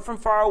fabricated. They weren't from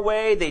far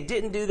away. They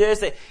didn't do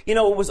this. It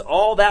was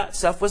all that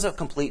stuff was a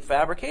complete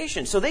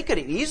fabrication. So they could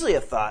easily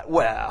have thought,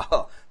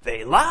 well,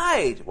 they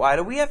lied. Why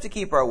do we have to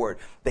keep our word?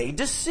 They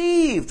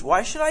deceived.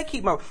 Why should I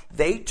keep my word?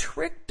 They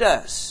tricked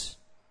us.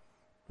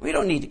 We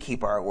don't need to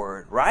keep our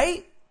word,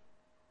 right?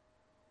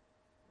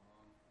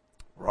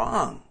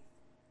 Wrong.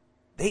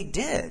 They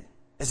did.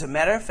 As a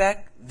matter of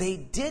fact, they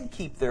did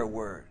keep their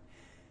word.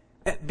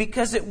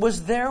 Because it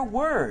was their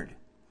word.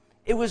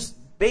 It was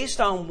based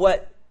on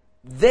what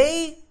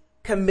they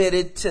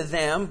committed to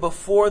them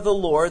before the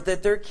Lord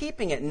that they're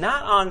keeping it.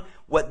 Not on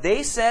what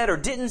they said or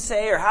didn't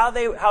say, or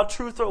how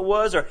truthful it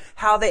was, or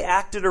how they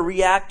acted or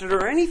reacted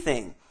or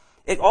anything.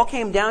 It all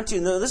came down to,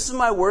 no, this is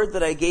my word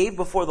that I gave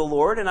before the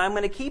Lord, and I'm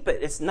going to keep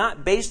it. It's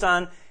not based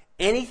on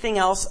anything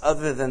else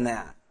other than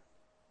that.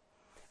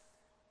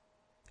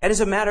 And as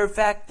a matter of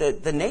fact,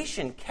 the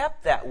nation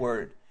kept that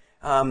word.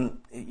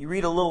 You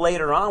read a little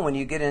later on when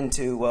you get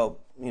into,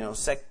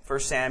 1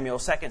 Samuel,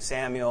 2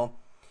 Samuel,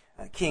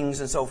 Kings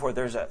and so forth.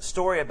 There's a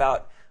story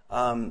about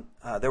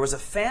there was a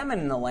famine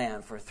in the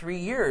land for 3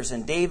 years.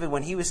 And David,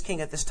 when he was king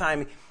at this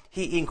time,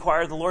 he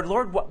inquired of the Lord,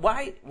 Lord,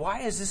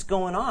 why is this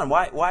going on?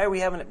 Why are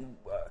we having,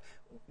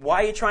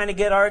 why are you trying to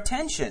get our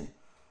attention?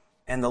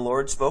 And the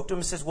Lord spoke to him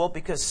and says, well,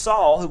 because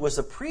Saul, who was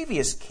the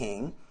previous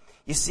king,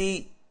 you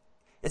see,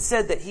 it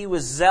said that he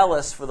was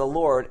zealous for the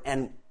Lord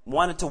and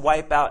wanted to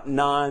wipe out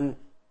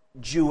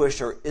non-Jewish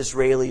or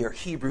Israeli or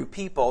Hebrew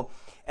people.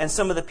 And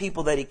some of the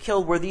people that he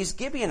killed were these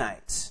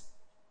Gibeonites.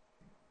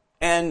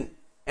 And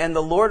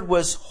the Lord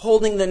was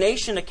holding the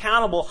nation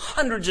accountable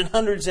hundreds and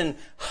hundreds and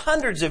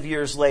hundreds of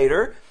years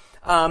later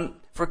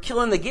for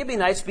killing the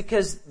Gibeonites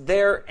because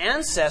their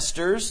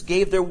ancestors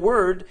gave their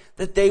word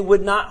that they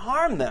would not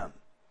harm them.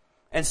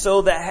 And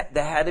so that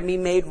had to be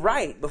made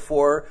right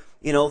before,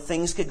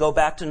 things could go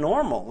back to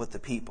normal with the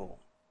people.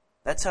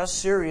 That's how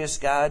serious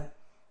God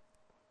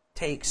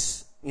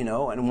takes,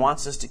 and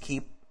wants us to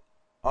keep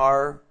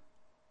our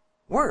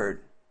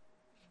word.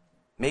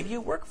 Maybe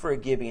you work for a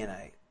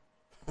Gibeonite.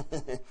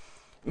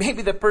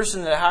 Maybe the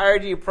person that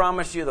hired you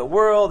promised you the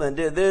world and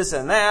did this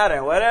and that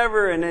and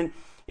whatever, and then,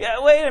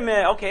 wait a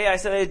minute, okay, I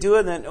said I'd do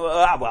it, and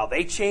then,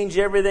 they changed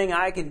everything,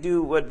 I can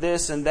do what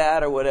this and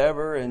that or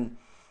whatever, and,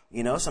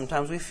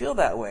 sometimes we feel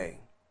that way.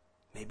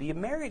 Maybe you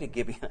married a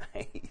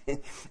Gibeonite.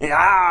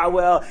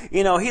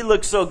 He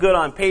looked so good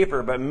on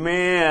paper, but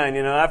man,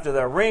 after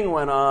the ring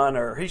went on,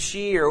 or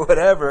she or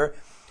whatever,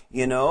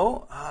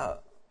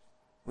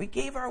 we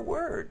gave our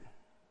word.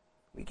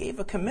 We gave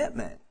a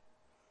commitment.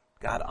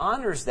 God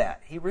honors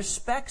that. He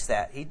respects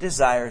that. He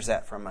desires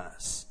that from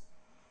us.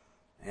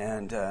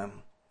 And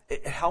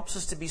it helps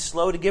us to be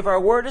slow to give our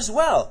word as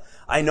well.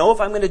 I know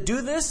if I'm going to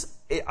do this,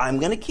 I'm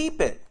going to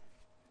keep it.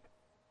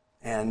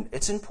 And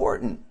it's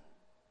important.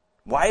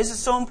 Why is it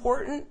so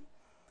important?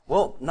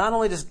 Well, not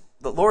only does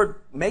the Lord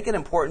make it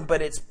important,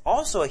 but it's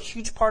also a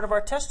huge part of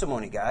our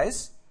testimony,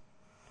 guys.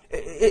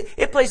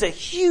 It plays a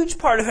huge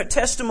part of our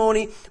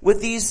testimony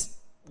with these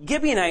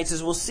Gibeonites,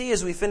 as we'll see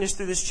as we finish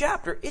through this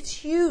chapter. It's a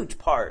huge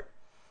part.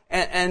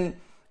 And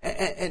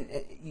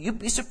you'd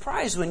be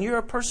surprised when you're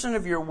a person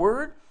of your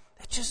word,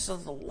 that just a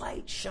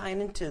light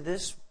shine into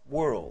this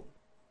world.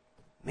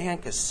 Man,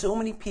 because so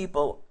many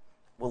people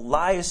will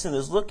lie as soon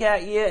as look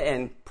at you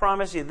and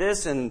promise you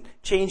this and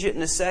change it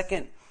in a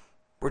second.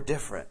 We're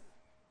different.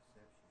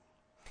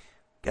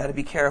 Got to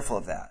be careful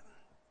of that.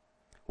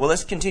 Well,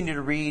 let's continue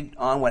to read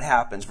on what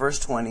happens. Verse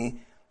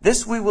 20.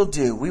 This we will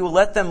do. We will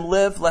let them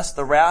live, lest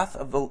the wrath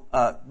of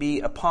the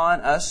be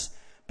upon us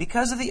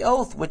because of the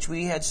oath which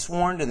we had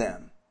sworn to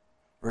them.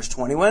 Verse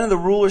 21. And the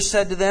rulers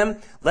said to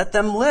them, let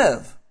them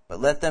live, but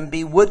let them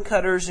be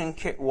woodcutters and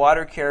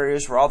water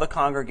carriers for all the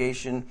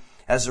congregation,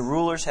 as the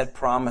rulers had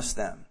promised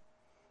them.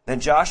 Then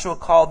Joshua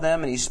called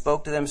them, and he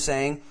spoke to them,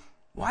 saying,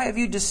 why have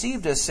you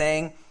deceived us,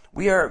 saying,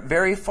 we are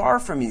very far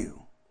from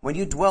you, when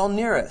you dwell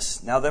near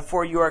us? Now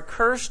therefore you are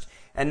cursed,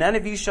 and none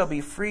of you shall be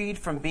freed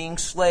from being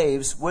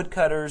slaves,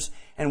 woodcutters,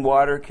 and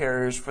water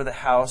carriers for the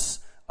house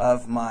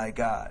of my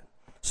God.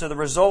 So the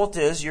result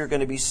is you're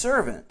going to be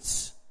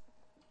servants.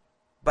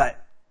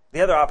 But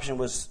the other option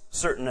was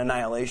certain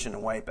annihilation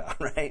and wipeout,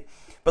 right?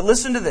 But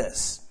listen to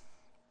this.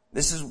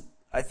 This is,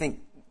 I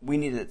think, we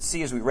need to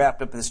see as we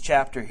wrap up this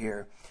chapter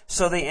here.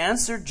 So they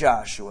answered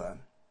Joshua,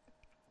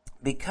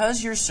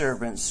 because your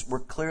servants were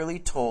clearly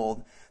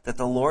told that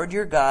the Lord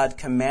your God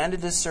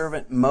commanded his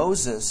servant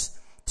Moses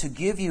to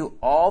give you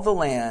all the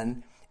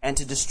land and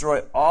to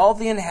destroy all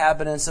the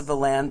inhabitants of the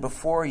land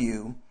before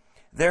you,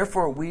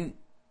 therefore we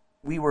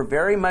were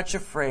very much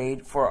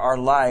afraid for our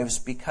lives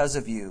because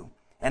of you,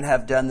 and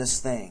have done this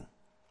thing.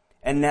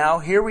 And now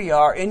here we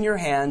are in your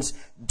hands.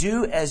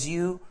 Do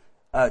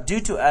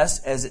to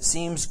us as it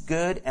seems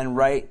good and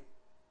right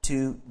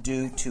to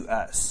do to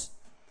us.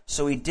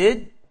 So he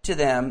did to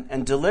them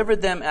and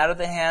delivered them out of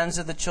the hands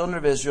of the children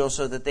of Israel,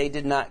 so that they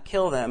did not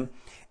kill them.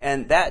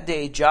 And that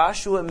day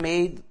Joshua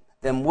made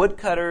them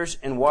woodcutters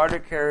and water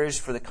carriers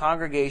for the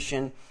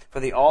congregation,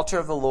 for the altar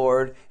of the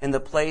Lord, in the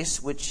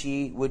place which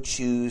he would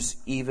choose,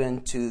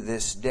 even to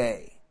this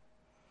day.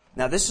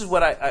 Now this is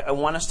what I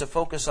want us to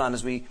focus on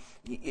as we,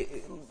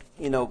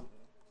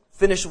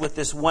 finish with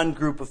this one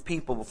group of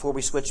people before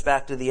we switch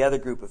back to the other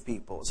group of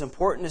people. It's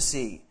important to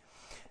see.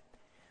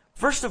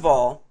 First of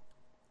all,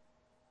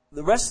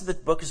 the rest of the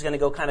book is going to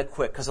go kind of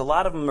quick because a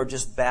lot of them are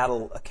just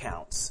battle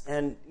accounts.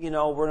 And,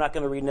 we're not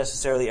going to read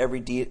necessarily every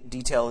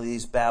detail of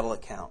these battle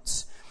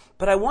accounts.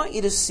 But I want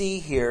you to see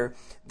here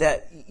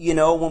that,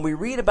 when we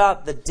read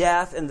about the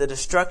death and the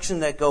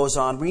destruction that goes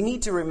on, we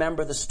need to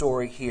remember the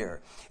story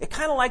here. It's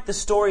kind of like the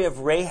story of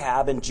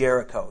Rahab and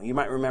Jericho. You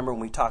might remember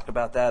when we talked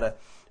about that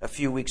a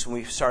few weeks when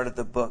we started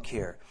the book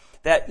here.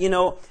 That,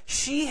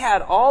 she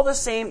had all the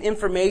same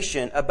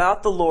information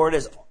about the Lord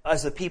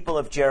as the people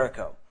of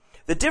Jericho.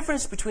 The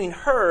difference between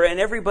her and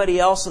everybody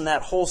else in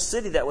that whole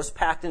city that was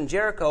packed in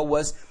Jericho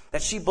was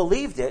that she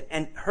believed it,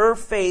 and her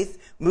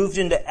faith moved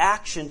into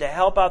action to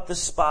help out the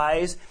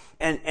spies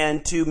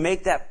and to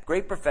make that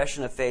great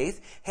profession of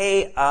faith.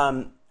 Hey,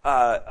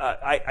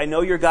 I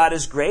know your God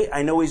is great.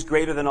 I know he's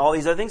greater than all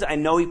these other things. I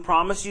know he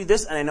promised you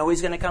this, and I know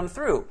he's going to come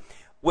through.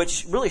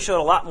 Which really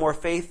showed a lot more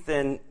faith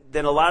than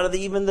a lot of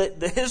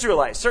the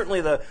Israelites.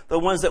 Certainly the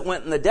ones that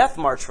went in the death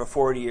march for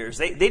 40 years.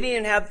 They didn't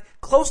even have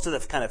close to the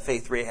kind of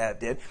faith Rahab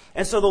did.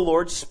 And so the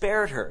Lord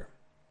spared her.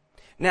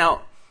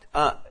 Now,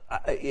 out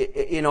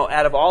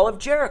of all of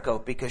Jericho,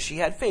 because she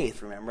had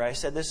faith, remember I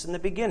said this in the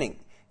beginning,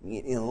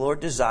 the Lord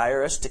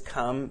desires us to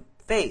come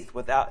faith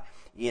without,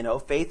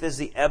 faith is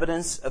the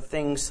evidence of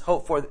things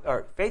hoped for,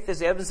 or faith is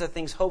the evidence of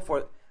things hoped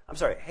for.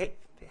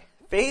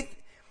 Faith,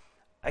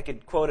 I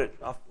could quote it,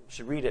 I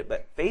should read it,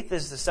 but faith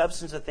is the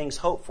substance of things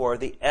hoped for,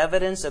 the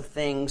evidence of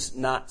things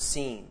not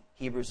seen,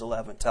 Hebrews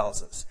 11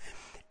 tells us.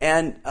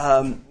 And,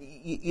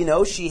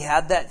 she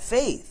had that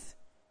faith.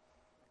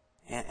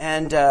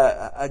 And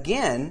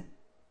again,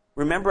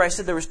 remember I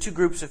said there was two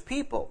groups of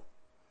people.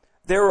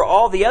 There were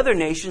all the other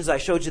nations, I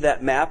showed you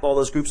that map, all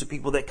those groups of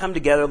people that come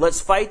together.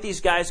 Let's fight these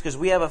guys because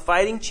we have a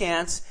fighting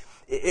chance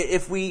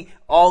if we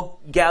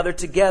all gather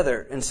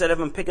together. Instead of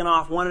them picking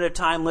off one at a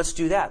time, let's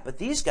do that. But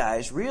these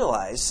guys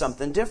realized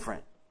something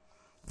different.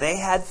 They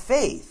had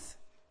faith.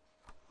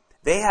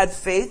 They had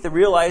faith to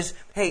realize,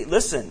 hey,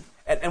 listen,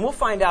 and we'll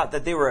find out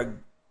that they were a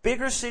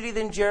bigger city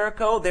than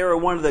Jericho. They were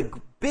one of the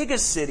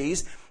biggest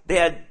cities. They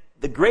had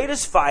the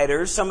greatest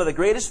fighters, some of the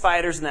greatest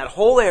fighters in that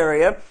whole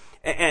area.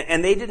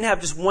 And they didn't have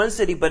just one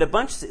city, but a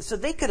bunch of cities. So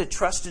they could have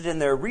trusted in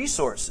their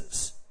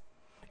resources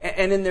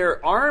and in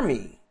their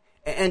army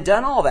and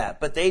done all that.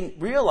 But they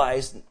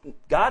realized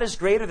God is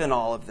greater than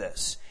all of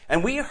this.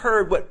 And we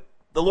heard what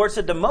the Lord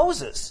said to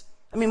Moses.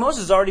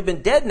 Moses has already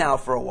been dead now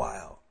for a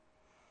while.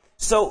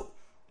 So,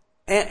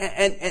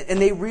 and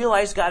they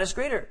realized God is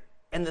greater.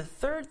 And the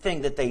third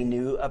thing that they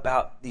knew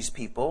about these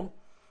people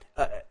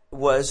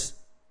was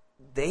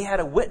they had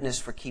a witness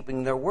for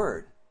keeping their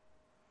word.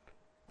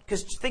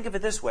 Because think of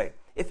it this way.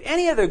 If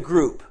any other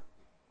group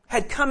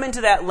had come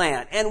into that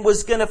land and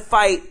was going to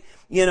fight,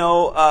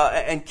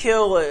 and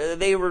kill,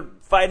 they were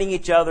fighting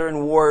each other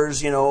in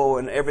wars,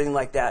 and everything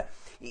like that.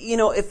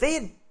 If they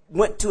had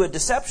went to a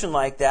deception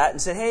like that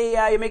and said,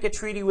 hey, you make a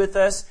treaty with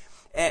us,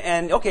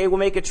 and okay, we'll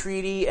make a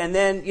treaty, and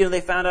then,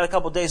 they found out a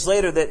couple of days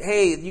later that,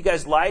 hey, you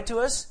guys lied to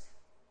us,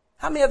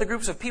 how many other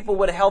groups of people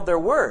would have held their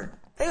word?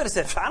 They would have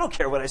said, I don't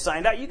care what I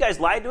signed out, you guys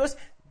lied to us,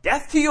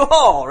 death to you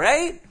all,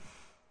 right?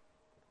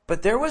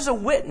 But there was a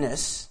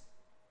witness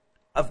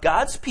of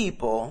God's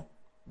people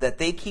that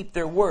they keep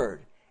their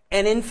word.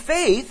 And in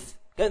faith,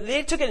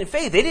 they took it in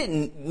faith. They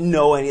didn't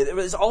know any of it. It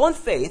was all in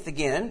faith,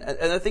 again.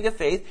 Another thing of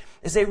faith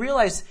is they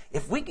realized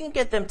if we can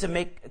get them to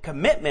make a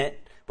commitment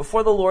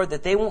before the Lord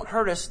that they won't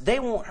hurt us, they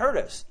won't hurt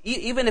us,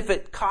 even if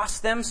it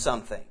costs them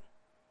something.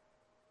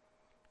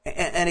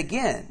 And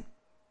again,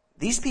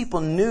 these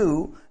people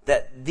knew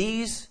that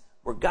these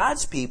were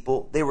God's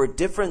people. They were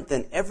different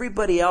than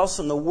everybody else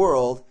in the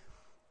world.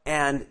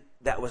 And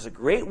that was a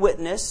great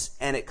witness,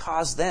 and it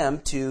caused them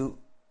to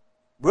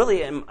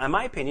really, in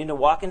my opinion, to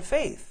walk in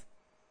faith.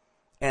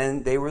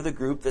 And they were the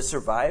group that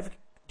survived,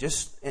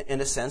 just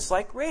in a sense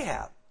like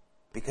Rahab.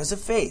 Because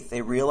of faith.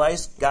 They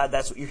realized, God,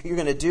 that's what you're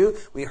going to do.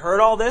 We heard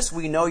all this.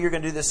 We know you're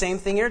going to do the same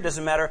thing here. It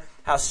doesn't matter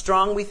how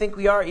strong we think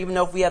we are, even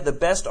though if we have the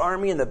best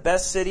army and the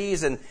best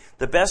cities and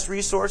the best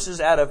resources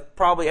out of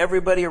probably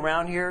everybody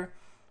around here,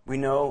 we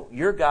know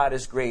your God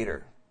is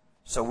greater.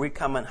 So we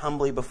come in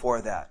humbly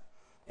before that.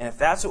 And if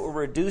that's what we're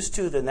reduced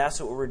to, then that's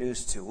what we're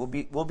reduced to.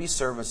 We'll be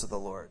servants of the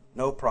Lord.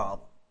 No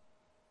problem.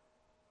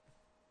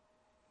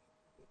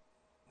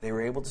 They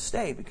were able to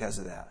stay because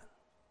of that.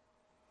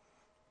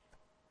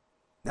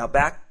 Now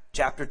back,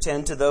 chapter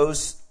 10, to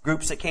those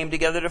groups that came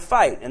together to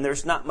fight. And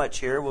there's not much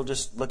here. We'll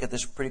just look at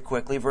this pretty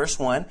quickly. Verse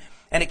 1.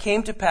 And it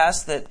came to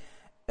pass that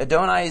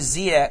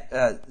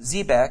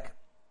Zedek,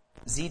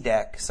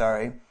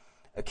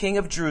 a king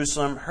of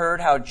Jerusalem,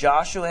 heard how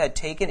Joshua had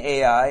taken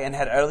Ai and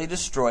had utterly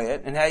destroyed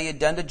it, and how he had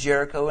done to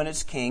Jericho and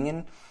its king.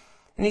 And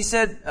he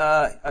said,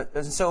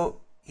 so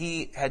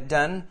he had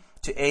done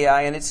to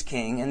Ai and its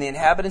king, and the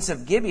inhabitants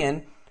of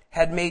Gibeon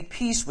had made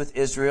peace with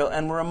Israel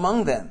and were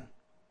among them,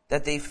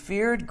 that they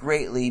feared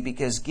greatly,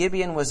 because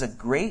Gibeon was a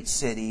great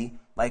city,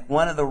 like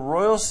one of the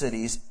royal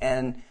cities,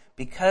 and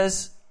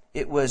because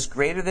it was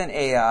greater than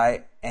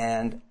Ai,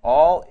 and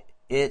all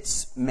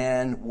its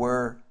men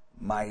were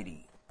mighty.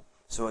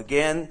 So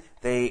again,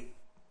 they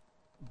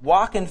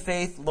walk in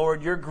faith.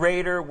 Lord, you're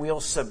greater.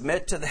 We'll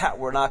submit to that.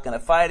 We're not going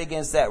to fight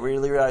against that. We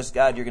realize,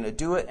 God, you're going to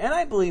do it. And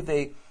I believe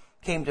they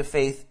came to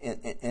faith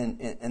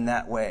in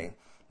that way,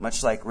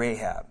 much like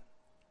Rahab.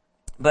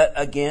 But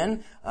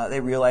again, they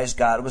realized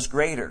God was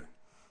greater.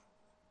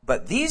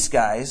 But these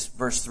guys,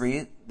 verse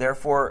 3,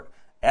 therefore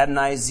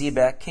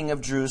Adoni-Zedek, king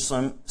of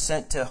Jerusalem,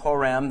 sent to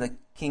Horam, the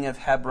king of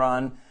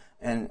Hebron,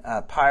 and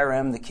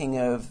Piram, the king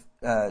of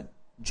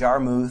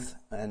Jarmuth,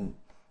 and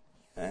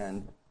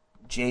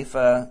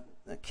Japha,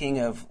 the king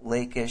of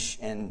Lachish,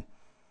 and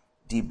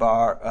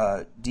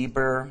Deber,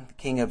 the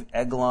king of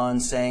Eglon,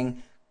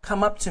 saying,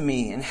 Come up to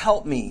me and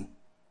help me,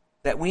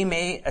 that we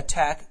may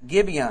attack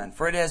Gibeon,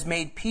 for it has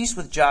made peace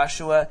with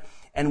Joshua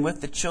and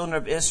with the children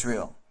of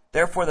Israel.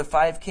 Therefore the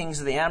 5 kings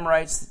of the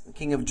Amorites, the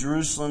king of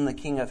Jerusalem, the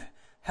king of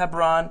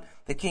Hebron,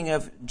 the king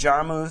of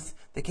Jarmuth,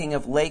 the king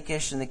of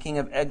Lachish, and the king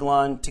of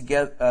Eglon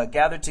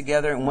gathered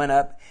together and went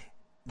up,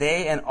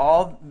 they and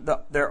all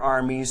their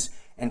armies,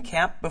 and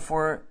camped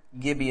before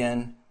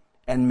Gibeon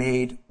and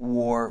made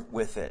war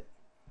with it.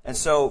 And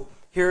so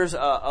here's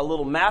a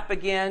little map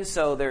again.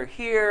 So they're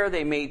here.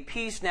 They made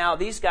peace now.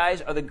 These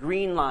guys are the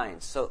green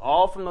lines. So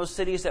all from those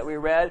cities that we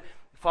read,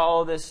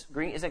 follow this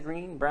green. Is that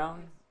green,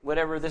 brown,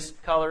 whatever this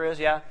color is?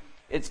 Yeah.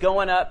 It's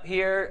going up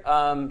here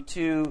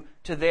to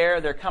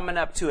there. They're coming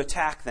up to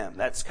attack them.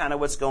 That's kind of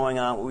what's going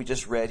on, what we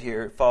just read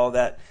here.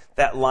 Follow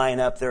that line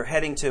up. They're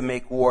heading to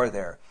make war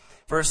there.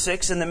 Verse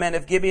 6, And the men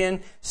of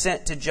Gibeon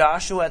sent to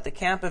Joshua at the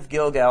camp of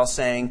Gilgal,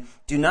 saying,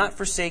 Do not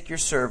forsake your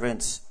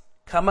servants.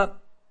 Come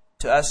up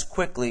to us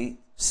quickly,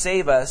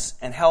 save us,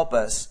 and help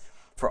us.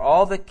 For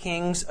all the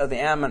kings of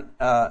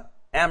the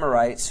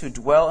Amorites who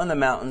dwell in the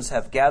mountains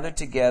have gathered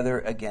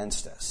together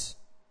against us.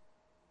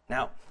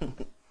 Now,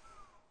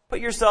 put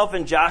yourself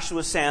in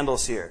Joshua's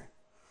sandals here.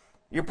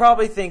 You're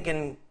probably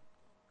thinking,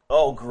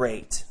 oh,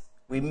 great.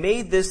 We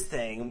made this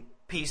thing,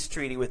 peace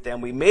treaty with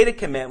them. We made a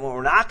commitment.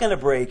 We're not going to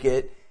break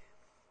it.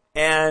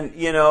 And,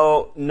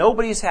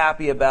 nobody's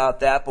happy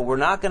about that, but we're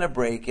not going to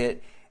break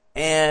it.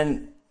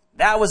 And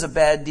that was a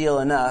bad deal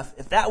enough.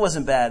 If that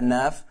wasn't bad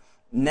enough,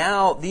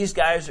 now these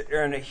guys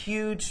are in a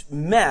huge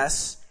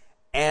mess.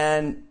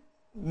 And,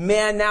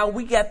 man, now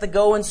we got to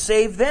go and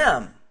save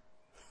them.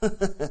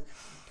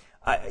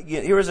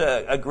 Here was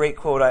a great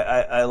quote.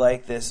 I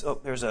like this. Oh,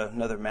 there's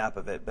another map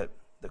of it, but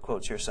the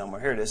quote's here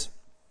somewhere. Here it is.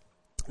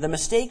 The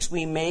mistakes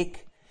we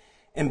make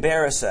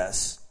embarrass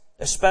us,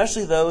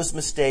 especially those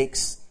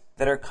mistakes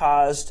that are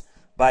caused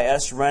by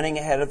us running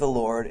ahead of the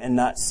Lord and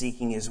not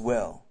seeking His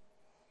will.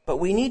 But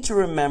we need to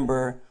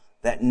remember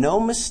that no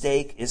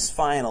mistake is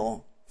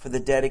final for the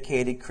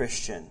dedicated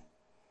Christian.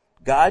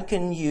 God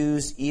can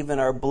use even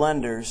our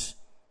blunders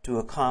to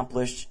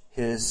accomplish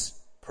His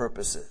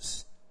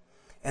purposes.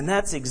 And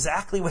that's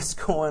exactly what's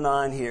going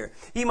on here.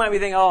 You might be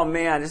thinking, oh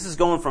man, this is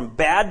going from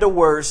bad to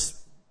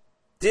worse.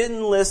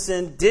 Didn't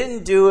listen,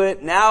 didn't do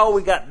it. Now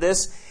we got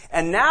this.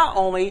 And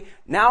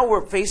now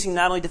we're facing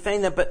not only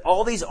defending them, but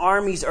all these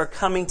armies are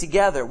coming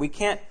together. We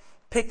can't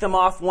pick them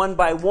off one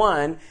by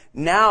one.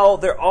 Now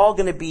they're all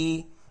going to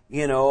be,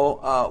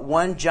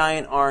 one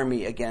giant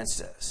army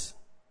against us.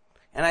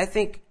 And I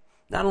think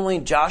not only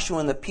Joshua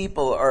and the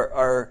people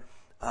are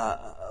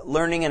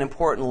learning an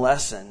important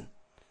lesson,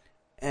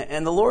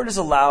 and the Lord is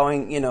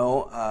allowing,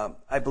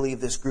 I believe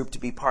this group to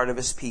be part of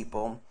His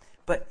people,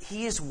 but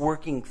He is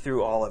working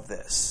through all of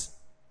this.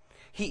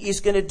 He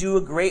is going to do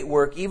a great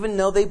work, even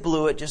though they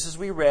blew it, just as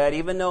we read,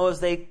 even though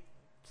as they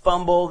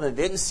fumbled and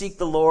didn't seek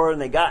the Lord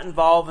and they got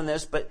involved in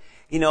this, but,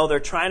 they're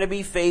trying to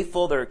be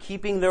faithful, they're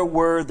keeping their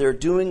word, they're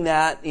doing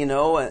that,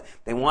 and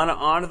they want to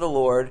honor the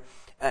Lord,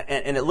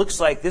 and it looks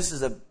like this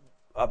is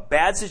a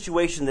bad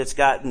situation that's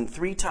gotten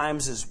 3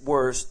 times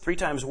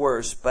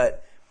worse,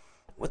 but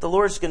what the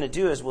Lord's going to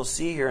do, as we'll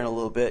see here in a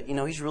little bit,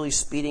 He's really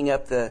speeding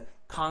up the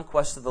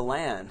conquest of the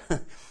land.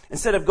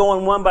 instead of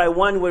going one by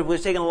one, which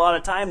was taking a lot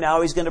of time, now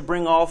he's going to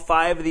bring all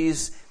 5 of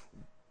these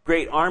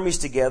great armies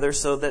together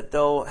so that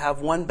they'll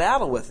have one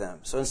battle with them.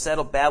 So instead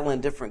of battling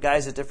different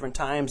guys at different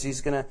times, he's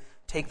going to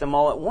take them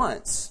all at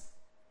once.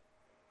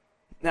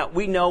 Now,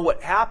 we know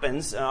what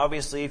happens.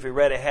 Obviously, if you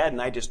read ahead,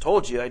 and I just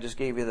told you, I just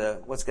gave you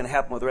what's going to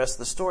happen with the rest of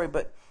the story,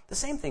 but the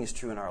same thing is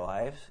true in our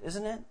lives,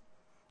 isn't it?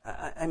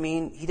 I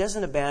mean, he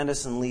doesn't abandon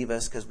us and leave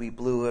us because we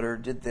blew it or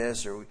did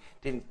this or we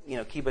didn't,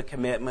 keep a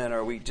commitment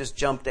or we just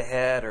jumped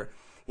ahead or,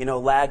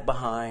 lagged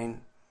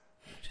behind.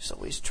 Just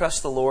always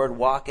trust the Lord,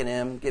 walk in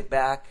Him, get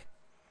back.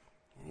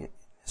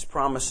 His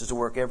promise is to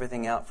work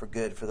everything out for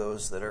good for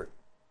those that are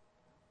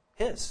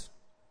His.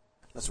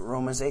 That's what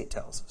Romans 8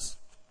 tells us.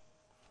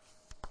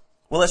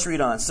 Well, let's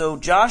read on. So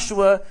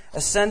Joshua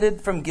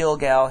ascended from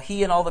Gilgal,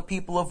 he and all the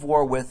people of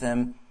war with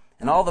him,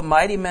 and all the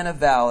mighty men of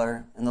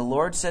valor. And the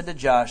Lord said to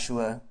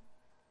Joshua,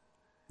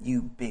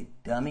 "You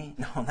big dummy."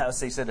 No, that's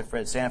what he said to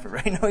Fred Sanford,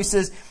 right? No, he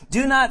says,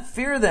 "Do not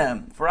fear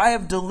them, for I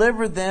have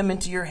delivered them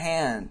into your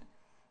hand.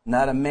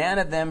 Not a man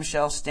of them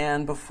shall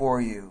stand before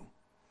you."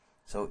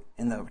 So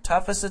in the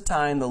toughest of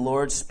time, the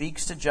Lord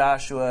speaks to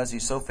Joshua, as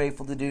He's so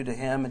faithful to do to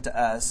him and to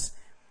us.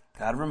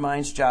 God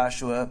reminds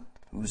Joshua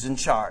who's in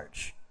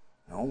charge.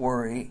 Don't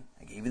worry,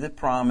 I gave you the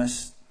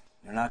promise.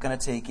 They're not going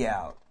to take you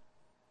out.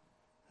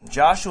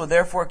 Joshua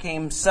therefore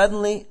came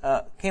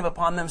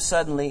upon them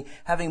suddenly,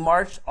 having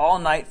marched all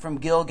night from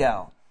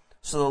Gilgal.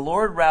 So the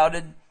Lord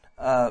routed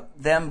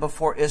them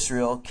before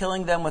Israel,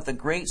 killing them with a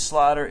great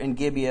slaughter in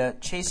Gibeah,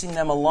 chasing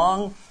them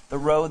along the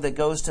road that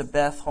goes to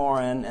Beth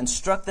Horon, and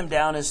struck them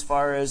down as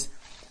far as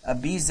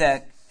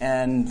Bezek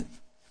and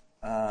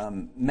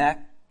Makkedah.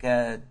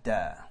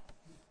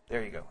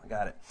 There you go, I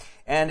got it.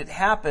 And it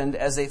happened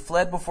as they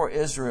fled before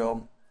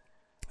Israel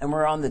and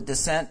were on the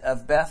descent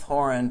of Beth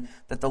Horon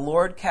that the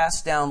Lord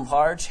cast down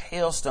large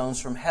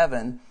hailstones from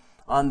heaven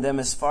on them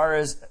as far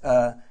as,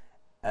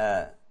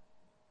 I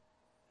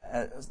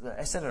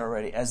said it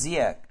already,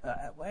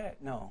 Azekah.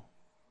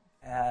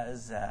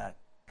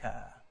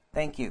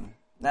 Thank you.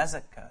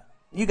 Nazakah.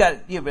 You got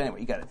it. Anyway,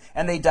 you got it.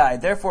 And they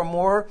died. Therefore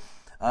more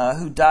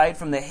who died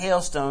from the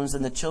hailstones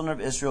than the children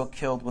of Israel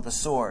killed with a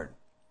sword.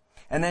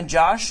 And then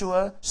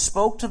Joshua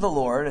spoke to the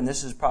Lord, and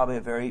this is probably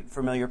a very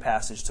familiar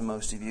passage to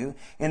most of you,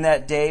 in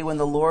that day when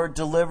the Lord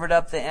delivered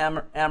up the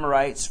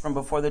Amorites from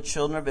before the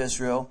children of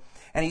Israel.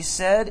 And he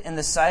said in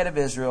the sight of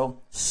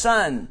Israel,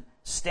 "Sun,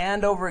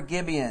 stand over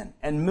Gibeon,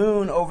 and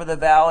moon over the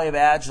valley of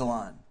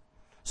Ajalon."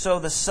 So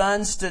the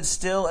sun stood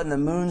still and the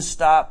moon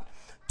stopped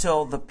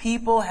till the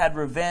people had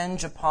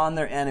revenge upon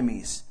their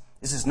enemies.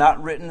 This is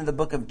not written in the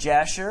book of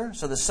Jasher.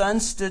 So the sun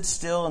stood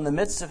still in the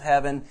midst of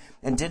heaven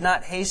and did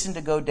not hasten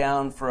to go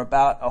down for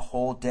about a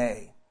whole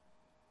day.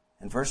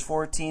 In verse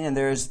 14, "And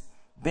there has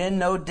been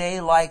no day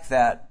like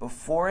that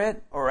before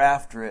it or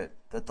after it,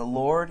 that the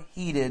Lord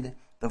heeded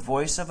the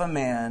voice of a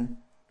man,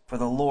 for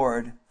the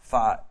Lord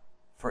fought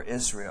for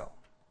Israel."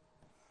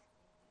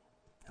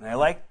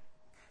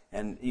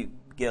 And you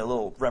get a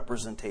little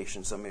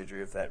representation, some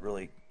imagery, if that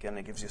really kind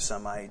of gives you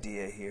some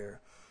idea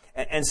here.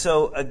 And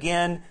so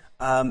again,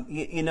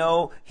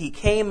 he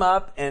came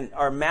up, and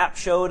our map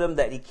showed him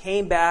that he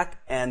came back,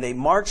 and they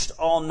marched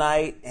all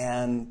night,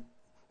 and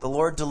the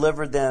Lord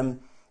delivered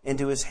them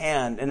into his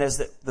hand. And as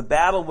the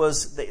battle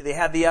was, they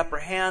had the upper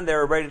hand. They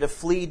were ready to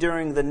flee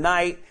during the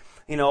night.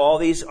 All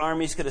these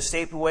armies could have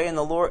stayed away,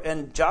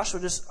 and Joshua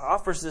just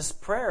offers this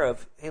prayer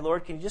of, "Hey,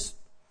 Lord, can you just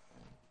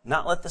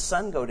not let the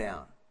sun go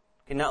down?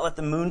 Can you not let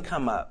the moon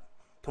come up?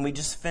 Can we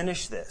just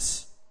finish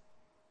this?"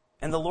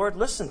 And the Lord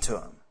listened to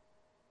him.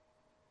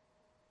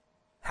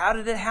 How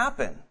did it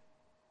happen?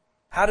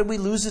 How did we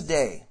lose a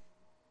day?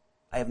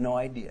 I have no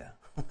idea.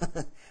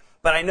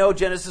 But I know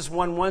Genesis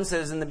 1:1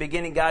 says, "In the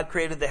beginning God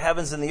created the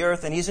heavens and the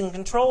earth," and He's in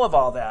control of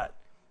all that.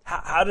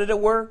 How did it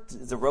work?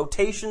 Did the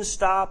rotation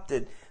stop?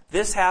 Did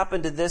this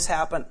happen? Did this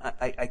happen?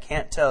 I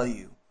can't tell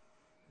you.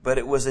 But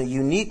it was a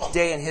unique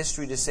day in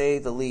history, to say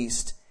the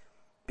least,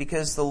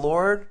 because the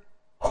Lord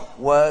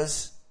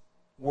was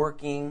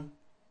working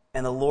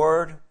and the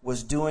Lord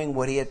was doing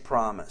what He had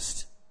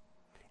promised.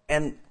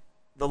 And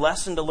the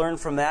lesson to learn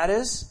from that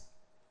is,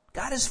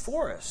 God is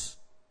for us.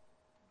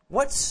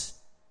 What's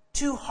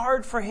too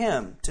hard for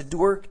Him to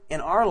work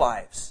in our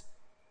lives?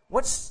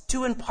 What's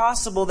too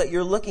impossible that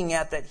you're looking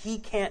at that He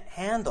can't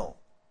handle?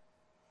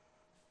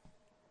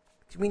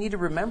 We need to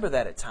remember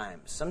that at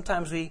times.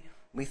 Sometimes we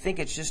think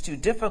it's just too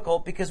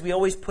difficult because we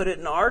always put it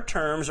in our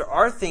terms or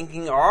our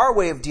thinking or our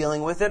way of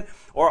dealing with it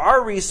or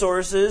our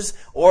resources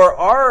or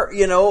our,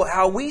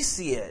 how we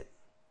see it.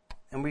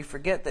 And we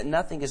forget that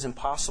nothing is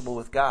impossible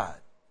with God.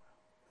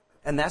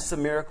 And that's the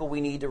miracle we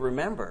need to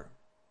remember.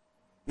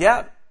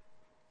 Yeah,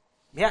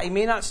 He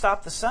may not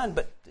stop the sun,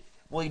 but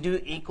will He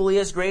do equally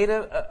as great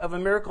of a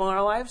miracle in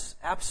our lives?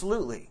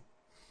 Absolutely.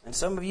 And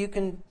some of you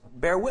can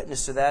bear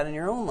witness to that in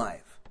your own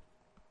life.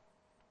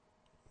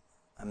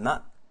 I'm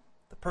not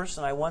the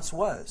person I once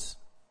was.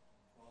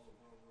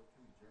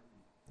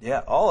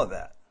 Yeah, all of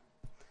that.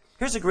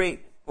 Here's a great,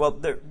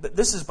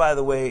 this is, by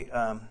the way,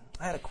 I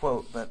had a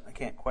quote, but I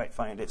can't quite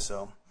find it.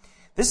 So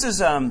this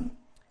is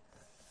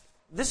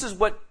this is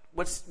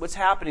what's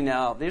happening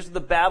now. These are the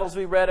battles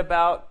we read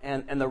about,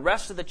 and the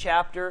rest of the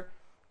chapter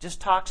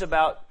just talks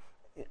about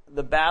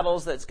the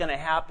battles that's going to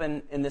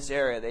happen in this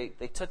area.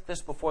 They took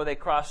this before they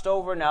crossed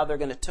over. Now they're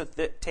going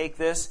to take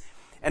this.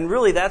 And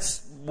really,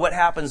 that's what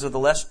happens with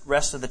the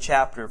rest of the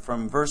chapter.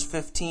 From verse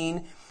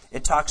 15,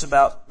 it talks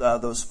about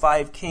those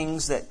 5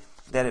 kings that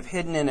have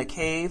hidden in a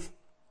cave.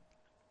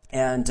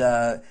 And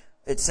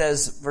it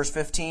says, verse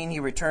 15, he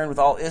returned with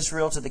all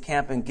Israel to the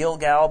camp in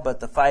Gilgal, but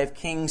the 5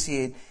 kings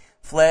he had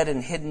fled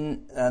and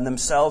hidden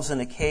themselves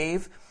in a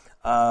cave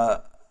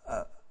of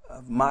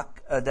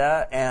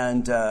Makkedah.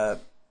 And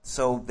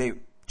so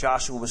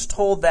Joshua was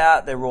told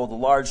that. They rolled a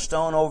large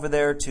stone over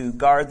there to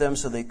guard them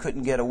so they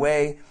couldn't get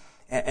away.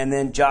 And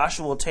then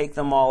Joshua will take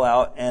them all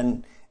out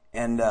and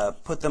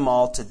put them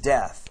all to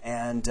death.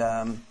 And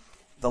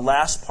the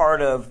last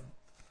part of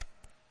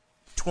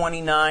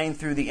 29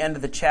 through the end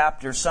of the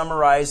chapter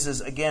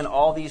summarizes, again,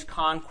 all these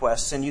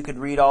conquests. And you could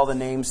read all the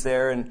names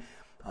there. And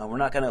we're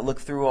not going to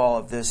look through all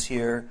of this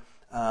here.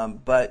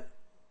 But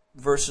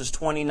verses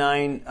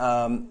 29,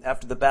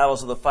 after the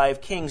battles of the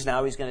 5 kings,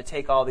 now he's going to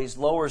take all these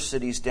lower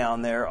cities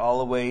down there all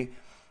the way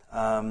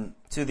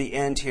to the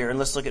end here. And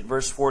let's look at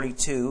verse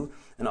 42.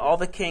 And all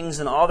the kings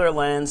and all their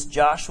lands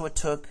Joshua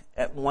took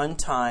at one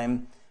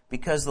time,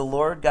 because the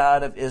Lord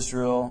God of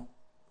Israel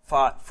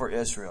fought for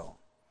Israel.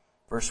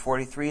 Verse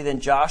 43, then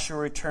Joshua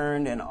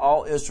returned and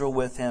all Israel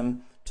with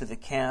him to the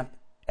camp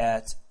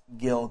at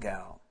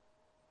Gilgal.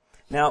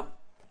 Now,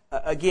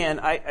 again,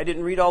 I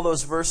didn't read all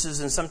those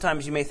verses, and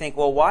sometimes you may think,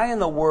 well, why in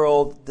the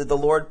world did the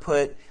Lord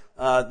put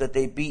that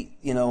they beat,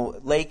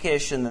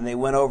 Lachish, and then they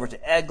went over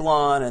to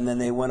Eglon, and then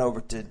they went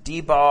over to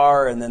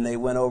Debar, and then they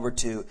went over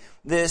to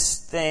this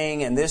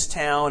thing and this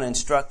town and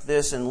struck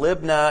this and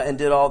Libnah and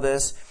did all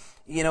this.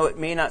 It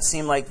may not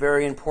seem like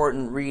very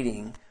important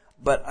reading,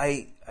 but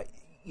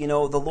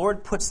the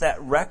Lord puts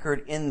that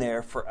record in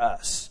there for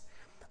us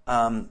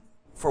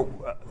for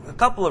a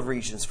couple of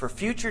reasons. For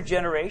future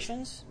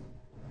generations.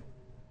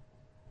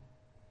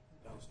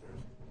 Downstairs.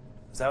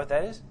 Is that what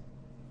that is?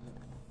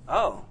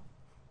 Oh.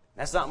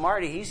 That's not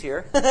Marty. He's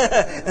here.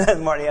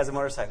 Marty has a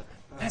motorcycle.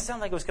 That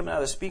sounded like it was coming out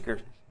of the speaker.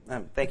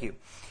 Thank you.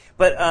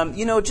 But,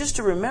 just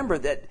to remember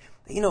that,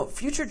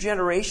 future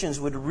generations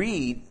would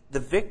read the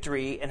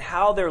victory and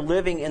how they're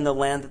living in the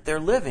land that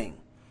they're living.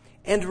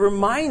 And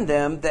remind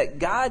them that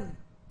God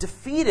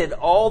defeated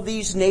all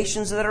these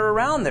nations that are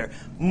around there.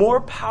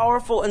 More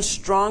powerful and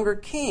stronger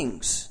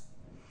kings.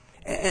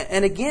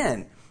 And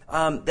again,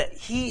 that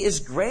He is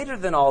greater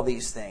than all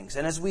these things.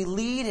 And as we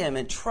lead Him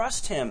and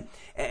trust Him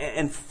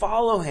and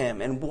follow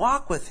Him and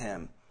walk with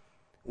Him,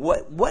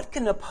 what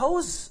can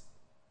oppose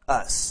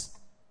us?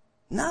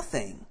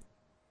 Nothing.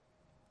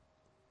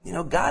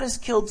 God has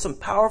killed some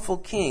powerful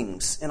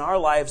kings in our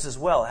lives as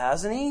well,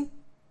 hasn't He? And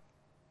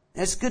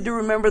it's good to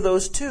remember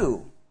those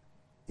too.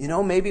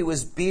 Maybe it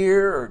was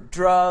beer or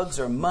drugs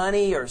or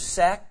money or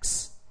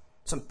sex.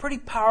 Some pretty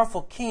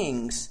powerful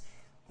kings.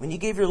 When you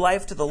gave your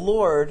life to the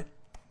Lord,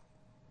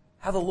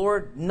 how the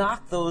Lord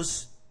knocked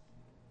those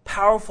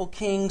powerful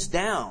kings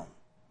down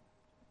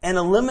and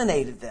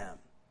eliminated them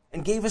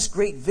and gave us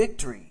great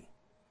victory.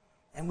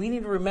 And we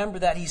need to remember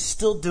that He's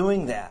still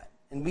doing that.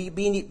 And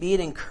be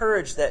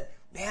encouraged that,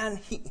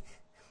 man,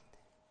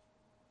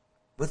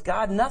 with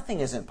God, nothing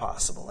is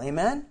impossible.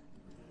 Amen?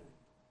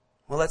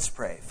 Well, let's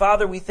pray.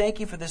 Father, we thank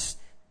You for this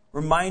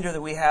reminder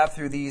that we have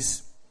through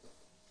these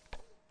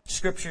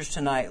scriptures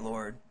tonight,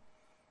 Lord.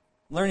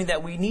 Learning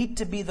that we need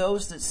to be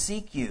those that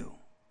seek You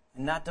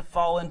and not to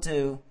fall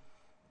into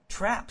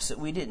traps that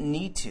we didn't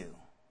need to.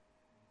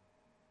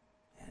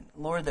 And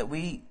Lord, that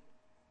we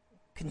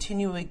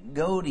continually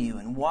go to You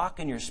and walk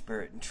in Your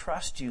Spirit and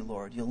trust You,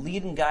 Lord. You'll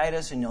lead and guide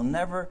us, and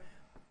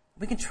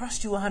we can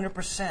trust You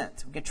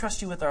 100%. We can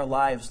trust You with our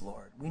lives,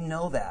 Lord. We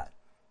know that.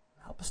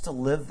 Help us to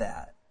live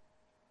that.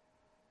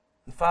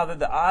 And Father,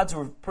 the odds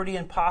were pretty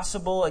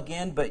impossible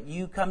again, but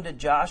You come to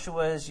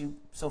Joshua as You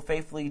so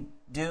faithfully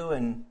do,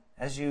 and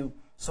as You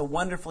so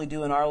wonderfully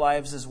do in our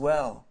lives as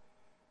well.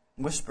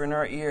 Whisper in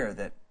our ear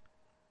that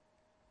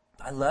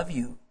I love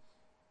You.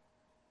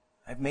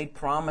 I've made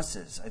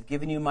promises. I've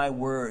given You My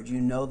word. You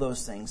know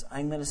those things.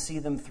 I'm going to see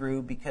them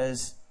through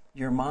because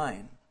You're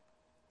mine.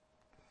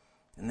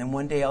 And then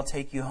one day I'll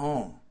take You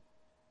home.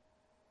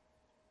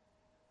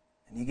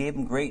 And You gave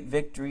them great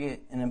victory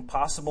and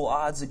impossible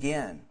odds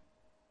again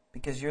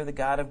because You're the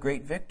God of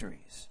great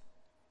victories.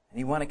 And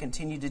You want to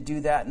continue to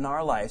do that in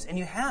our lives. And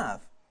You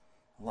have.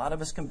 A lot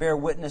of us can bear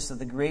witness of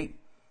the great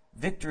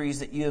victories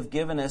that You have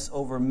given us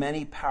over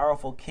many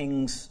powerful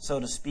kings, so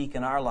to speak,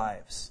 in our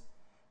lives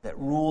that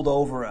ruled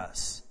over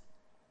us.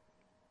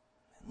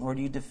 And Lord,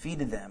 You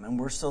defeated them, and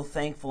we're so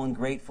thankful and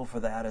grateful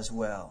for that as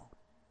well.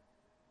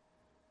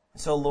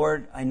 And so,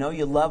 Lord, I know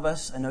You love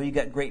us. I know You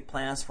got great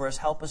plans for us.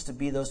 Help us to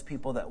be those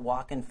people that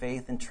walk in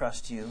faith and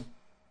trust You.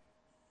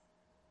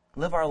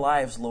 Live our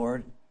lives,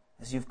 Lord,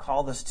 as You've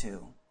called us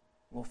to.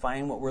 We'll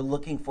find what we're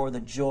looking for, the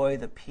joy,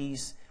 the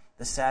peace,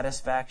 the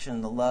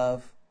satisfaction, the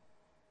love,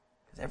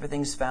 because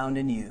everything's found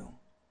in You.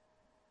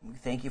 We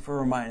thank You for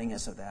reminding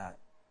us of that.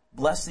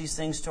 bless these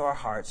things to our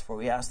hearts, for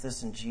we ask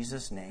this in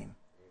Jesus' name.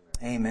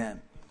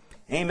 Amen.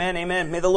 Amen. Amen. May the Lord